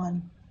later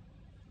on.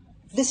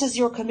 This is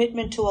your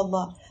commitment to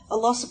Allah.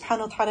 Allah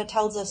subhanahu wa ta'ala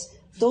tells us,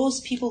 those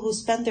people who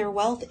spend their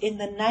wealth in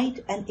the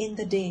night and in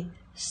the day,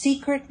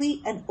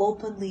 secretly and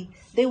openly,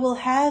 they will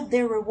have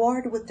their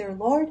reward with their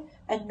Lord,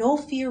 and no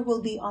fear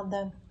will be on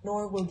them,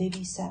 nor will they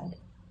be sad.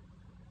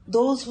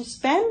 Those who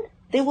spend,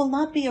 they will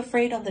not be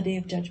afraid on the Day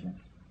of Judgment.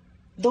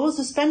 Those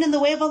who spend in the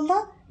way of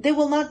Allah, they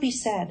will not be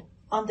sad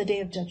on the Day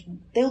of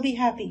Judgment. They'll be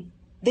happy.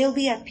 They'll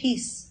be at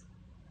peace.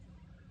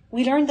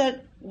 We learned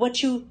that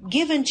what you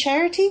give in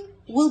charity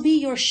will be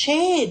your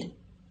shade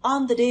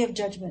on the Day of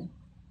Judgment.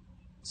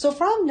 So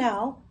from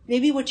now,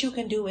 maybe what you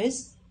can do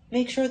is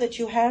make sure that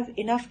you have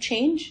enough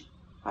change,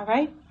 all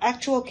right?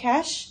 Actual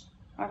cash,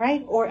 all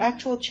right? Or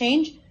actual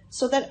change,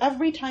 so that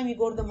every time you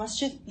go to the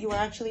masjid, you are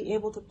actually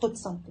able to put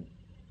something.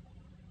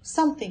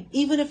 Something,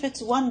 even if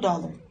it's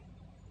 $1.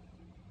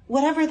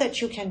 Whatever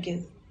that you can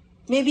give.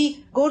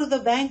 Maybe go to the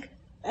bank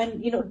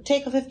and,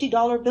 take a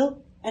 $50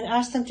 bill and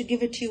ask them to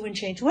give it to you in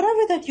change.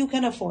 Whatever that you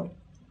can afford.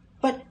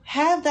 But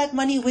have that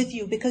money with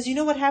you, because you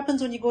know what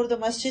happens when you go to the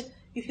masjid?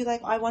 You feel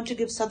like, I want to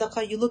give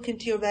sadaqah. You look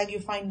into your bag, you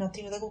find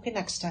nothing. You're like, okay,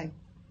 next time.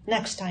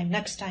 Next time,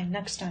 next time,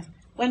 next time.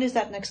 When is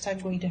that next time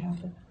going to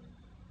happen?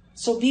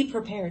 So be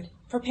prepared.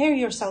 Prepare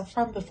yourself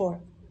from before.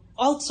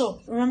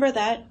 Also, remember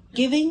that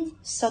giving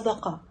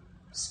sadaqah,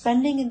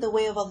 spending in the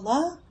way of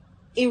Allah,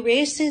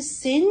 erases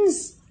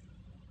sins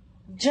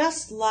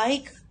just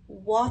like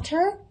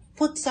water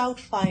puts out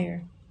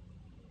fire.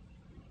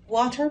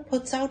 Water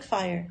puts out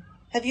fire.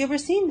 Have you ever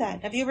seen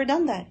that? Have you ever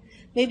done that?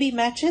 Maybe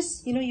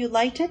matches, you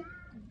light it,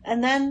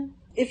 and then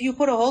if you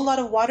put a whole lot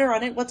of water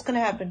on it, what's going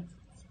to happen?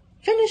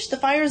 Finish, the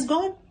fire is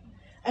gone.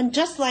 And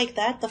just like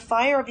that, the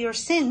fire of your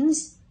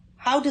sins,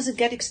 how does it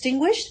get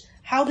extinguished?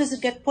 How does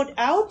it get put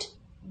out?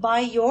 By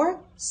your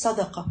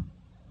sadaqah.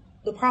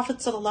 The Prophet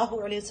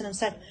ﷺ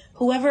said,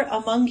 whoever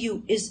among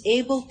you is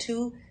able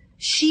to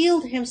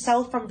shield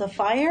himself from the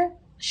fire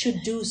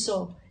should do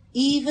so,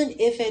 even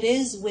if it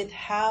is with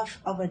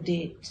half of a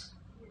date.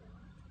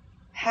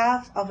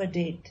 Half of a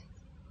date.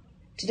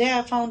 Today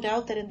I found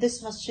out that in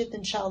this masjid,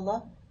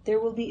 inshallah, there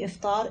will be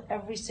iftar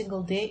every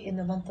single day in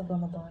the month of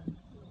Ramadan.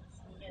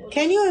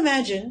 Can you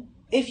imagine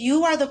if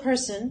you are the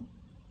person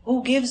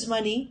who gives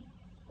money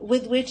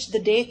with which the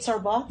dates are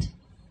bought?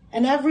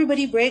 and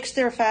everybody breaks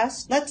their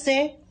fast, let's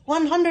say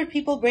 100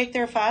 people break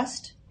their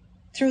fast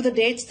through the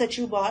dates that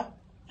you bought,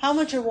 how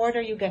much reward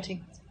are you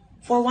getting?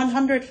 For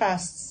 100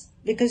 fasts,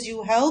 because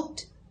you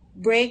helped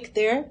break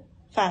their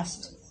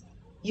fast.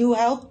 You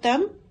helped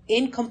them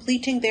in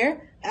completing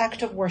their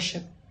act of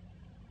worship.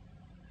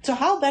 So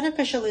how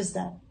beneficial is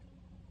that?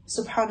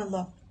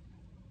 Subhanallah.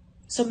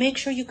 So make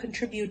sure you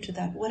contribute to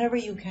that, whatever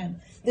you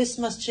can. This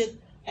masjid,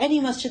 any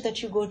masjid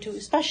that you go to,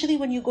 especially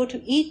when you go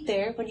to eat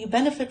there, when you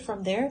benefit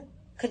from there,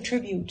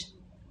 contribute.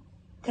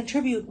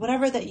 Contribute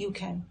whatever that you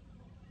can.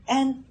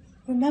 And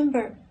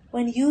remember,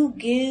 when you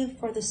give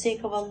for the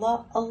sake of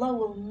Allah, Allah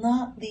will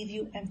not leave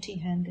you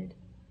empty-handed.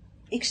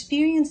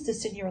 Experience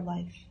this in your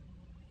life.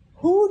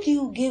 Who do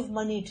you give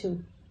money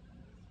to?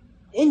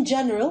 In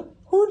general,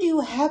 who do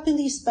you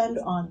happily spend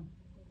on?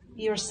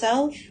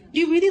 Yourself? Do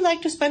you really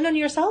like to spend on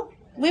yourself?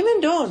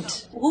 Women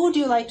don't. Who do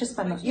you like to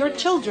spend on? Your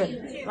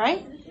children,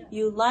 right?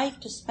 You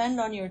like to spend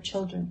on your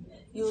children.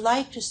 You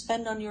like to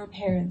spend on your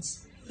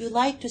parents. You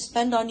like to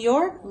spend on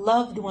your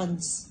loved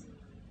ones.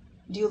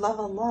 Do you love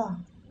Allah?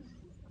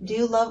 Do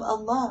you love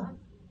Allah?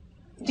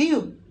 Do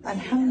you?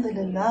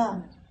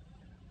 Alhamdulillah.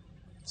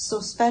 So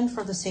spend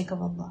for the sake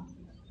of Allah.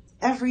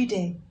 Every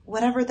day,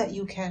 whatever that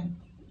you can,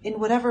 in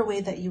whatever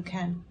way that you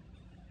can.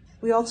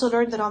 We also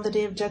learned that on the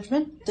Day of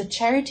Judgment, the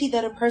charity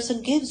that a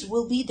person gives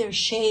will be their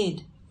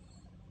shade.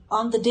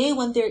 On the day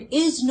when there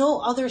is no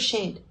other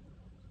shade.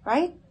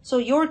 Right? So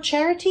your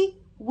charity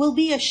will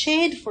be a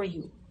shade for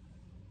you.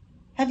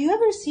 Have you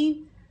ever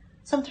seen,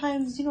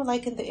 sometimes,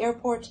 like in the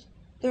airport,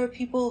 there are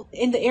people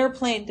in the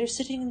airplane, they're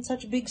sitting in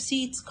such big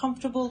seats,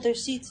 comfortable, their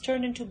seats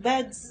turn into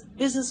beds,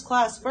 business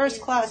class,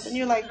 first class, and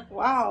you're like,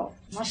 wow,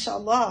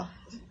 mashallah.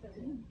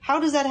 How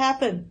does that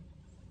happen?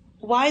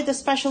 Why the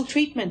special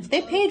treatment?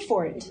 They paid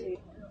for it.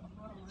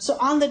 So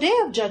on the Day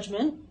of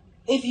Judgment,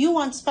 if you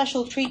want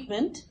special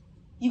treatment,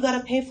 you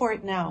gotta pay for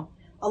it now.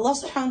 Allah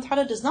subhanahu wa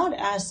ta'ala does not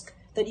ask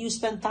that you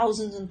spend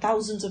thousands and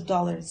thousands of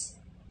dollars.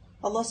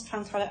 Allah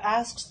subhanahu wa ta'ala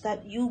asks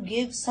that you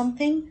give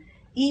something,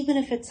 even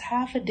if it's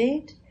half a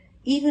date,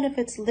 even if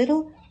it's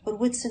little, but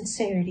with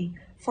sincerity,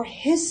 for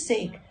His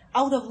sake,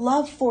 out of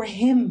love for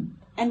Him,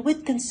 and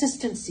with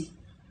consistency.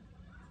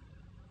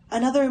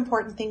 Another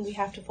important thing we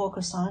have to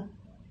focus on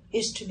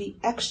is to be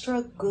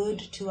extra good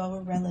to our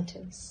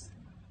relatives.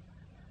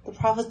 The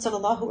Prophet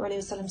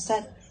ﷺ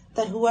said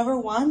that whoever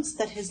wants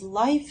that his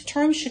life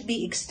term should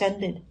be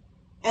extended,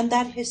 and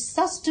that his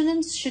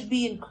sustenance should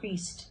be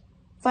increased,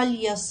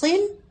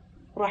 فَلْيَصِلْ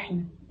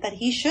رَحْمًا, that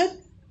he should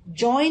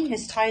join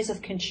his ties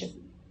of kinship.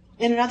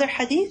 In another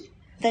hadith,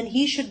 then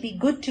he should be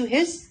good to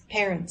his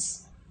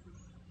parents.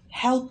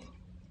 Help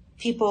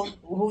people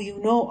who you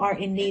know are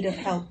in need of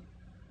help.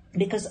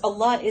 Because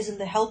Allah is in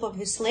the help of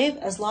His slave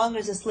as long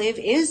as the slave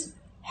is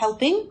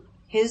helping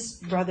his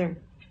brother.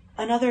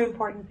 Another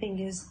important thing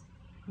is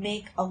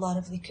make a lot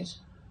of dhikr.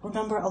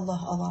 Remember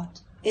Allah a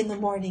lot. In the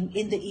morning,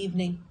 in the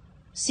evening.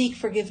 Seek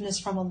forgiveness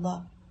from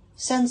Allah.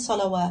 Send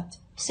salawat.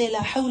 Say la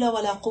hawla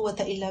wa la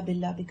quwwata illa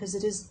billah, because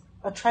it is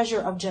a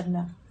treasure of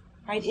Jannah.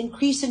 Right?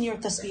 Increase in your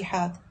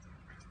tasbihat.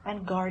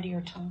 And guard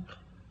your tongue.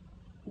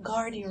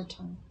 Guard your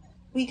tongue.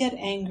 We get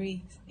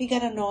angry. We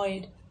get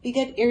annoyed. We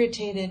get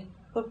irritated.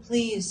 But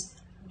please,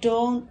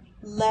 don't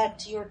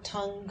let your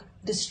tongue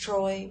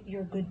destroy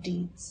your good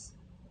deeds.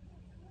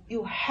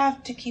 You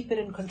have to keep it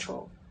in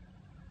control.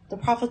 The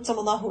Prophet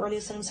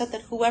ﷺ said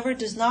that whoever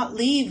does not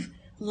leave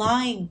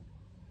lying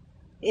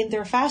in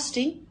their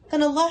fasting,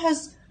 then Allah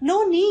has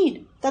no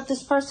need that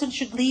this person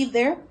should leave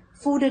their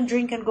food and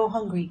drink and go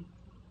hungry.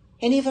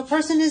 And if a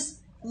person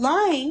is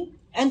lying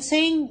and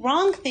saying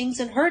wrong things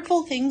and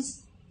hurtful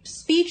things,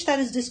 speech that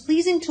is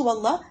displeasing to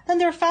Allah, then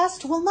their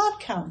fast will not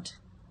count.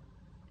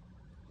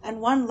 And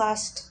one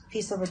last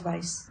piece of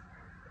advice.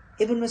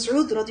 Ibn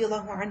Mas'ud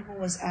radiallahu anhu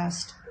was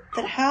asked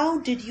that how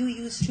did you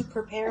used to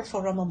prepare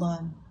for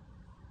Ramadan?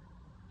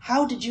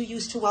 How did you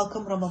used to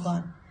welcome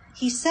Ramadan?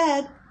 He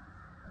said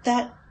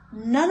that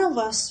none of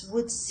us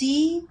would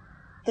see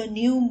the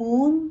new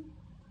moon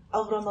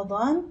of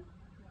Ramadan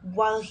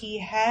while he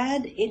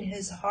had in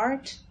his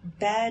heart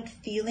bad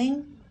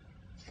feeling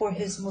for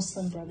his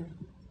Muslim brother.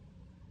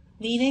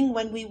 Meaning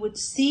when we would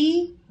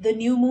see the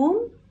new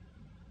moon,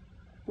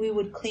 we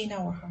would clean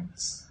our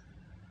hearts.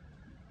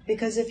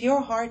 Because if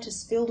your heart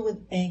is filled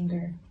with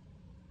anger,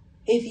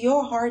 if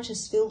your heart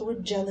is filled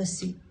with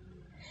jealousy,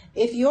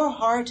 if your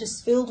heart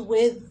is filled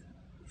with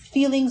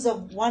feelings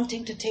of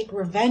wanting to take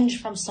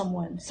revenge from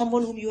someone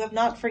whom you have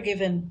not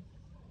forgiven,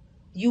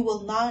 you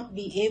will not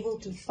be able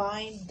to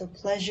find the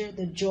pleasure,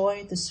 the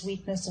joy, the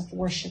sweetness of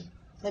worship.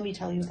 Let me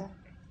tell you that.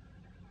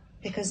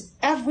 Because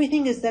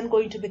everything is then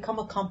going to become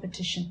a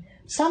competition.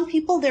 Some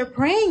people, they're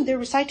praying, they're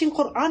reciting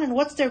Quran, and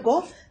what's their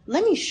goal?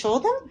 Let me show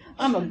them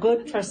I'm a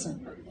good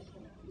person.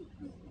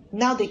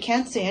 Now they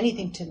can't say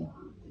anything to me.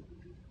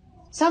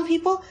 Some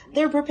people,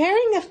 they're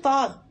preparing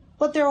iftar,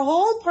 but their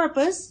whole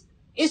purpose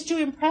is to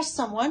impress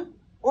someone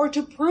or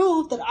to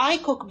prove that I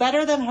cook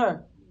better than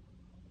her.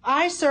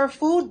 I serve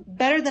food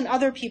better than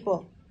other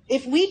people.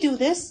 If we do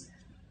this,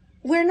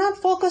 we're not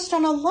focused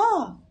on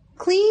Allah.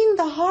 Clean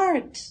the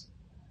heart.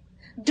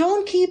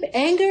 Don't keep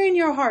anger in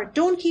your heart.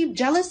 Don't keep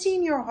jealousy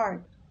in your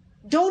heart.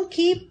 Don't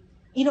keep,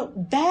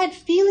 bad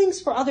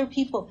feelings for other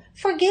people.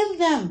 Forgive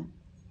them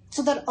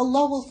so that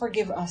Allah will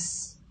forgive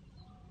us.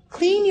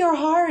 Clean your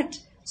heart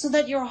so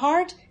that your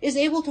heart is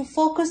able to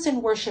focus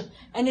in worship.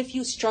 And if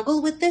you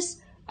struggle with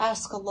this,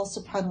 ask Allah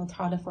subhanahu wa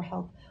ta'ala for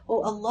help.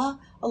 Oh Allah,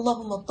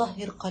 Allahumma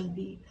tahhir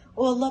qalbi.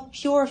 Oh Allah,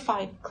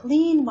 purify,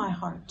 clean my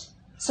heart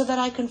so that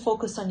I can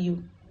focus on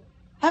you.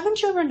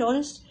 Haven't you ever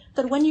noticed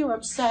that when you're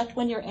upset,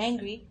 when you're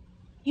angry,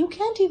 you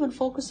can't even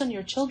focus on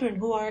your children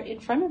who are in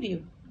front of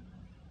you,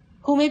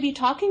 who may be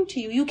talking to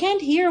you. You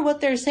can't hear what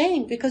they're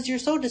saying because you're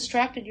so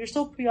distracted, you're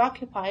so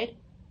preoccupied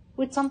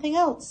with something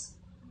else.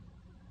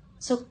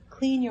 So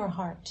clean your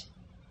heart,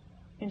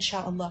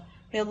 inshallah.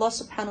 May Allah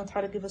subhanahu wa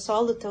ta'ala give us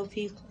all the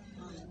tawfiq,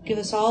 give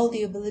us all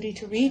the ability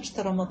to reach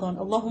the Ramadan.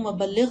 Allahumma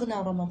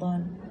balighna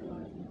Ramadan.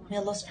 May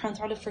Allah subhanahu wa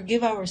ta'ala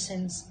forgive our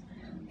sins.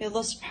 May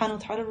Allah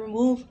subhanahu wa ta'ala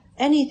remove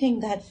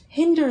anything that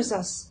hinders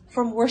us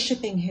from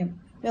worshipping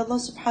Him. May Allah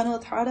subhanahu wa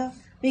ta'ala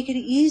make it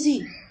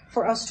easy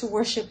for us to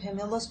worship Him.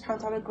 May Allah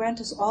subhanahu wa ta'ala grant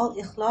us all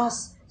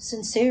ikhlas,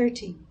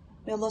 sincerity.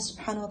 May Allah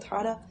subhanahu wa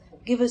ta'ala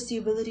give us the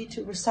ability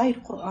to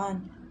recite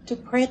Quran, to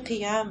pray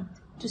qiyam,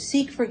 to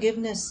seek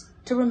forgiveness,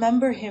 to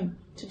remember Him,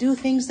 to do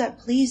things that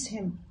please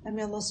Him. And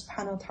may Allah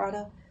subhanahu wa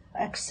ta'ala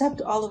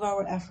accept all of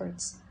our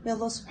efforts. May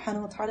Allah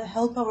subhanahu wa ta'ala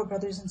help our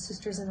brothers and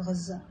sisters in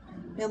Gaza.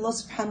 May Allah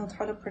subhanahu wa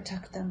ta'ala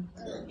protect them.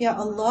 Ya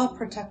Allah,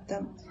 protect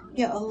them.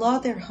 Ya Allah,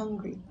 they're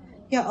hungry.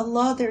 Ya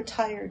Allah, they're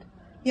tired.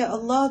 Ya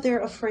Allah,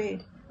 they're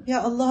afraid.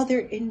 Ya Allah,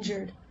 they're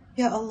injured.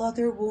 Ya Allah,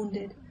 they're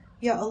wounded.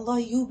 Ya Allah,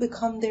 you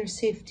become their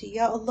safety.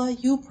 Ya Allah,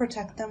 you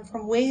protect them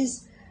from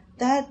ways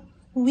that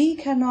we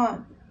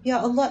cannot. Ya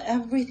Allah,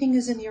 everything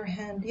is in your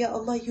hand. Ya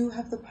Allah, you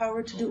have the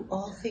power to do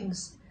all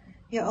things.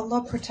 Ya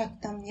Allah,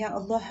 protect them. Ya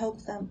Allah,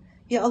 help them.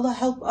 Ya Allah,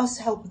 help us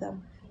help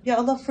them. Ya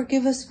Allah,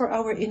 forgive us for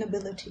our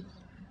inability.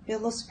 May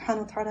Allah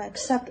subhanahu wa ta'ala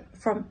accept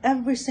from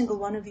every single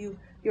one of you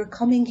your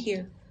coming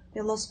here.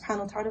 May Allah subhanahu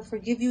wa ta'ala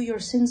forgive you your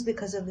sins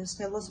because of this.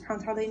 May Allah subhanahu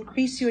wa ta'ala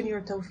increase you in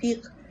your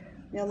tawfiq.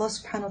 May Allah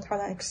subhanahu wa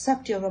ta'ala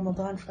accept your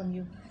Ramadan from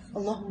you.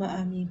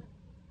 Allahumma ameen.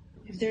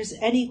 If there's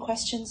any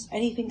questions,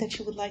 anything that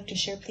you would like to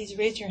share, please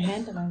raise your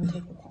hand and I will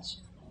take the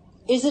question.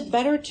 Is it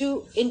better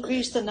to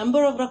increase the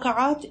number of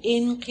raka'at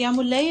in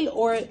Qiyamul Layl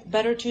or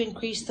better to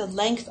increase the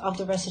length of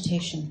the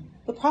recitation?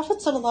 The Prophet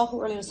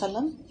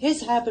ﷺ,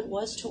 his habit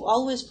was to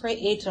always pray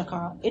 8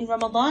 raka'at in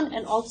Ramadan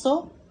and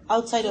also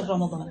outside of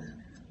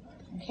Ramadan.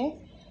 Okay?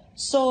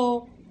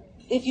 So,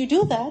 if you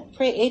do that,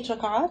 pray 8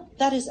 raka'at,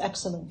 that is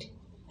excellent.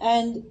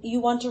 And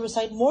you want to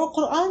recite more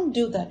Quran,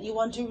 do that. You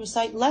want to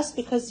recite less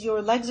because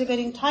your legs are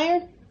getting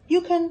tired, you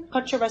can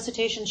cut your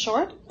recitation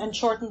short and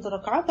shorten the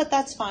raka'at, but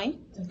that's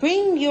fine.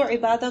 Bring your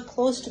ibadah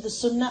close to the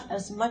sunnah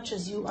as much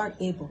as you are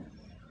able.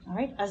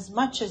 Alright? As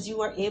much as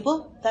you are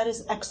able, that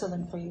is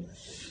excellent for you.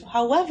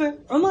 However,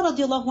 Umar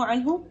radiallahu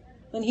anhu,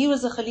 when he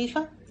was a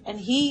Khalifa, and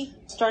he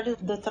started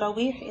the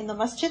Taraweeh in the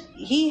masjid,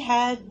 he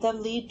had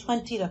them lead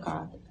 20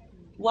 rak'at.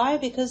 Why?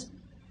 Because,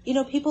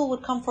 people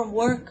would come from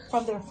work,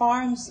 from their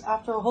farms,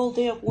 after a whole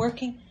day of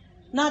working.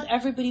 Not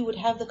everybody would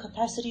have the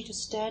capacity to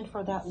stand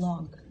for that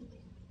long.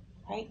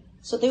 Right?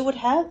 So they would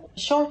have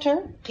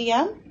shorter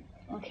qiyam,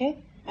 okay?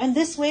 And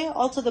this way,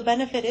 also the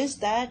benefit is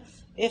that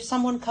if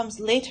someone comes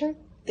later,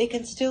 they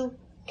can still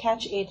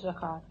catch 8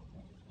 rak'at.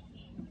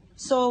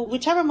 So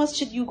whichever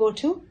masjid you go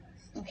to,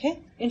 okay,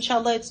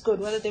 inshallah it's good.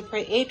 Whether they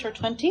pray 8 or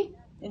 20,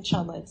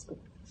 inshallah it's good.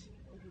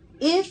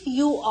 If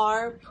you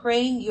are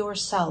praying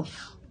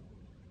yourself,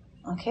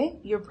 okay,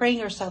 you're praying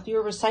yourself,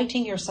 you're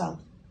reciting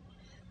yourself,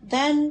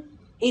 then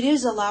it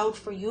is allowed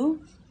for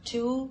you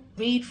to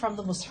read from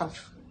the mushaf,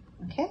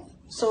 okay?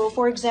 So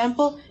for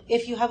example,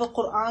 if you have a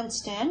Quran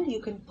stand, you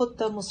can put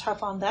the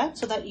mushaf on that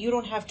so that you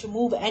don't have to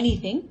move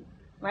anything,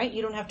 right?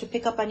 You don't have to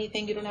pick up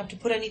anything, you don't have to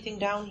put anything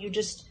down, you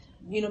just,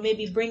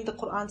 maybe bring the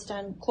Quran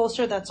stand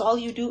closer, that's all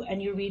you do,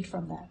 and you read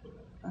from that,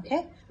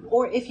 okay?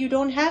 Or if you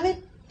don't have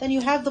it, then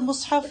you have the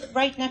mushaf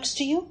right next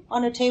to you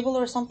on a table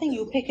or something,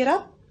 you pick it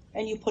up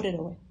and you put it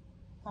away,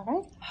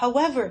 alright?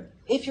 However,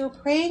 if you're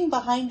praying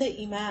behind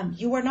the imam,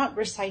 you are not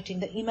reciting,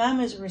 the imam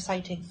is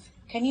reciting,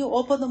 can you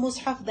open the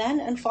mushaf then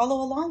and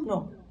follow along?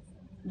 No,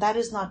 that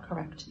is not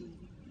correct,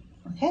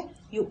 okay?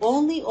 You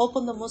only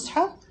open the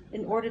mushaf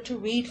in order to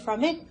read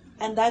from it,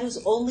 and that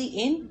is only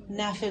in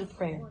nafil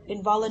prayer,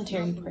 in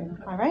voluntary prayer,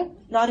 alright?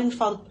 Not in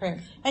fard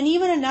prayer. And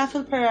even in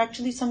nafil prayer,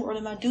 actually some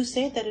ulama do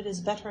say that it is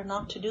better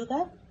not to do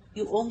that.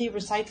 You only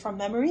recite from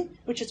memory,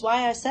 which is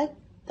why I said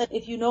that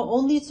if you know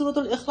only Surah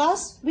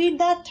Al-Ikhlas, read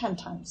that 10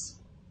 times.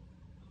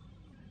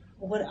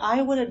 What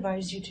I would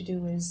advise you to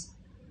do is,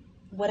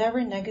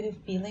 whatever negative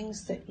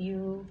feelings that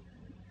you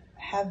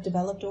have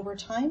developed over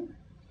time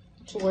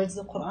towards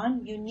the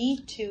Quran, you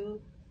need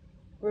to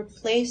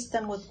replace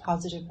them with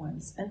positive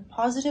ones. And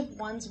positive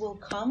ones will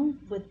come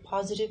with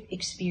positive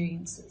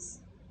experiences.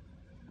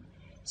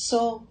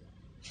 So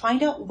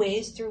find out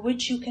ways through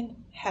which you can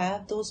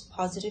have those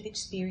positive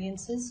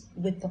experiences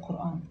with the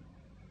Quran.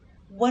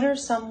 What are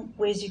some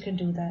ways you can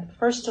do that?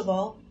 First of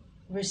all,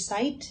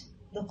 recite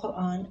the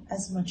Quran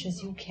as much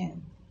as you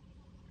can,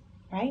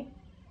 right?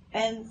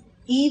 And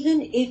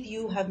even if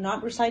you have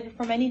not recited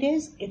for many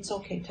days, it's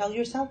okay. Tell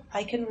yourself,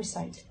 I can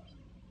recite.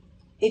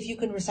 If you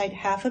can recite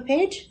half a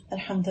page,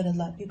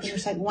 alhamdulillah. You can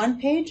recite 1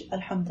 page,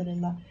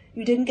 alhamdulillah.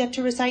 You didn't get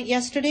to recite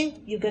yesterday,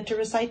 you get to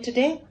recite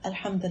today,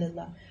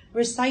 alhamdulillah.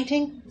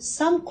 Reciting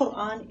some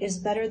Quran is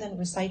better than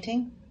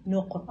reciting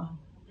no Quran.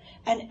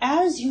 And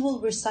as you will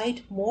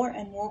recite more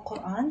and more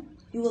Quran,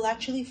 you will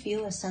actually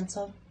feel a sense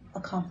of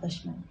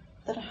accomplishment.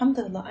 That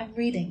alhamdulillah, I'm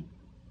reading.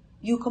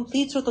 You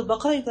complete Surah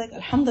Al-Baqarah, you're like,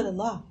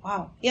 alhamdulillah,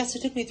 wow. Yes,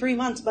 it took me 3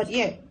 months, but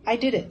yeah, I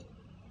did it.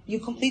 You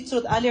complete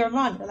Surah Ali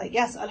Imran, you're like,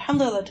 yes,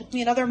 alhamdulillah, it took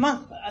me another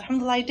month, but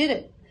alhamdulillah, I did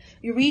it.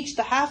 You reach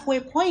the halfway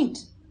point,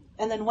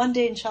 and then one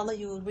day, inshallah,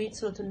 you will read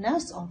Surah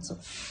Al-Nas also.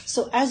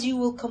 So as you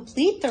will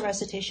complete the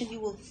recitation, you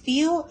will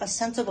feel a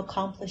sense of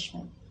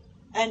accomplishment.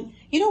 And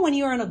you know when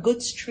you're on a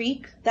good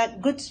streak,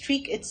 that good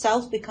streak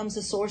itself becomes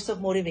a source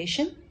of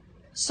motivation.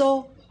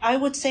 So I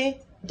would say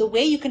the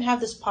way you can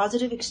have this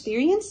positive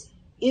experience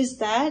is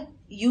that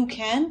you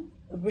can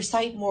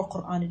recite more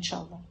Quran,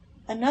 inshallah.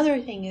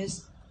 Another thing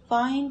is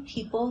find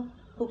people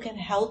who can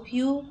help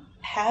you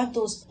have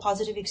those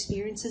positive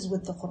experiences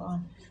with the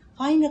Quran.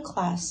 Find a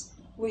class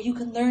where you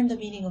can learn the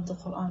meaning of the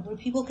Quran, where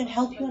people can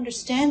help you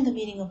understand the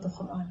meaning of the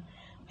Quran.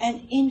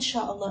 And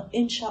inshallah,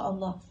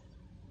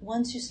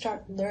 once you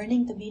start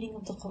learning the meaning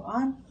of the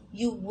Quran,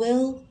 you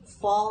will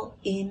fall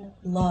in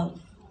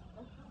love.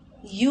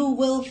 You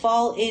will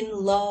fall in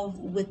love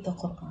with the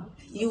Quran.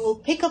 You will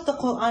pick up the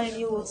Quran and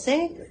you will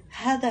say,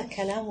 هَذَا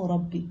كَلَامُ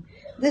رَبِّي.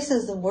 This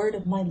is the word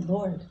of my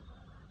Lord.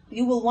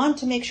 You will want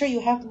to make sure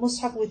you have the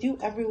Mus'haf with you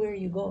everywhere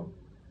you go.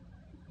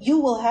 You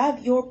will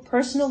have your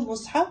personal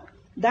Mus'haf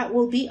that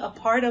will be a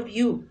part of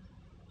you.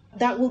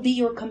 That will be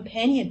your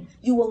companion.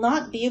 You will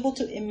not be able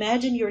to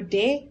imagine your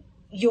day,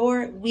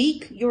 your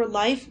week, your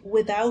life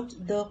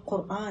without the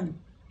Quran.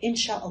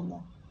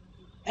 Insha'Allah.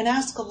 And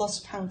ask Allah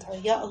subhanahu wa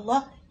ta'ala, Ya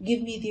Allah,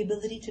 give me the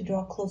ability to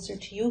draw closer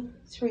to you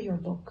through your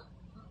book.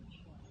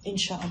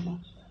 Insha'Allah.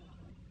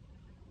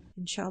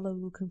 Inshallah,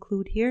 we will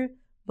conclude here.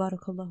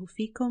 Barakallahu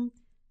feekum.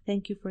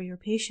 Thank you for your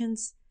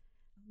patience.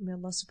 May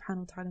Allah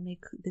subhanahu wa ta'ala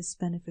make this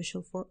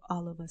beneficial for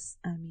all of us.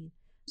 Ameen.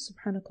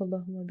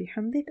 Subhanakallahumma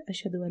bihamdik.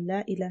 Ashhadu an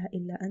la ilaha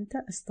illa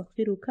anta.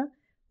 Astaghfiruka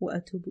wa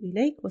atubu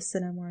ilayk.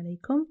 Wassalamu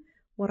alaykum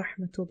wa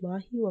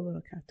rahmatullahi wa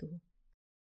barakatuhu.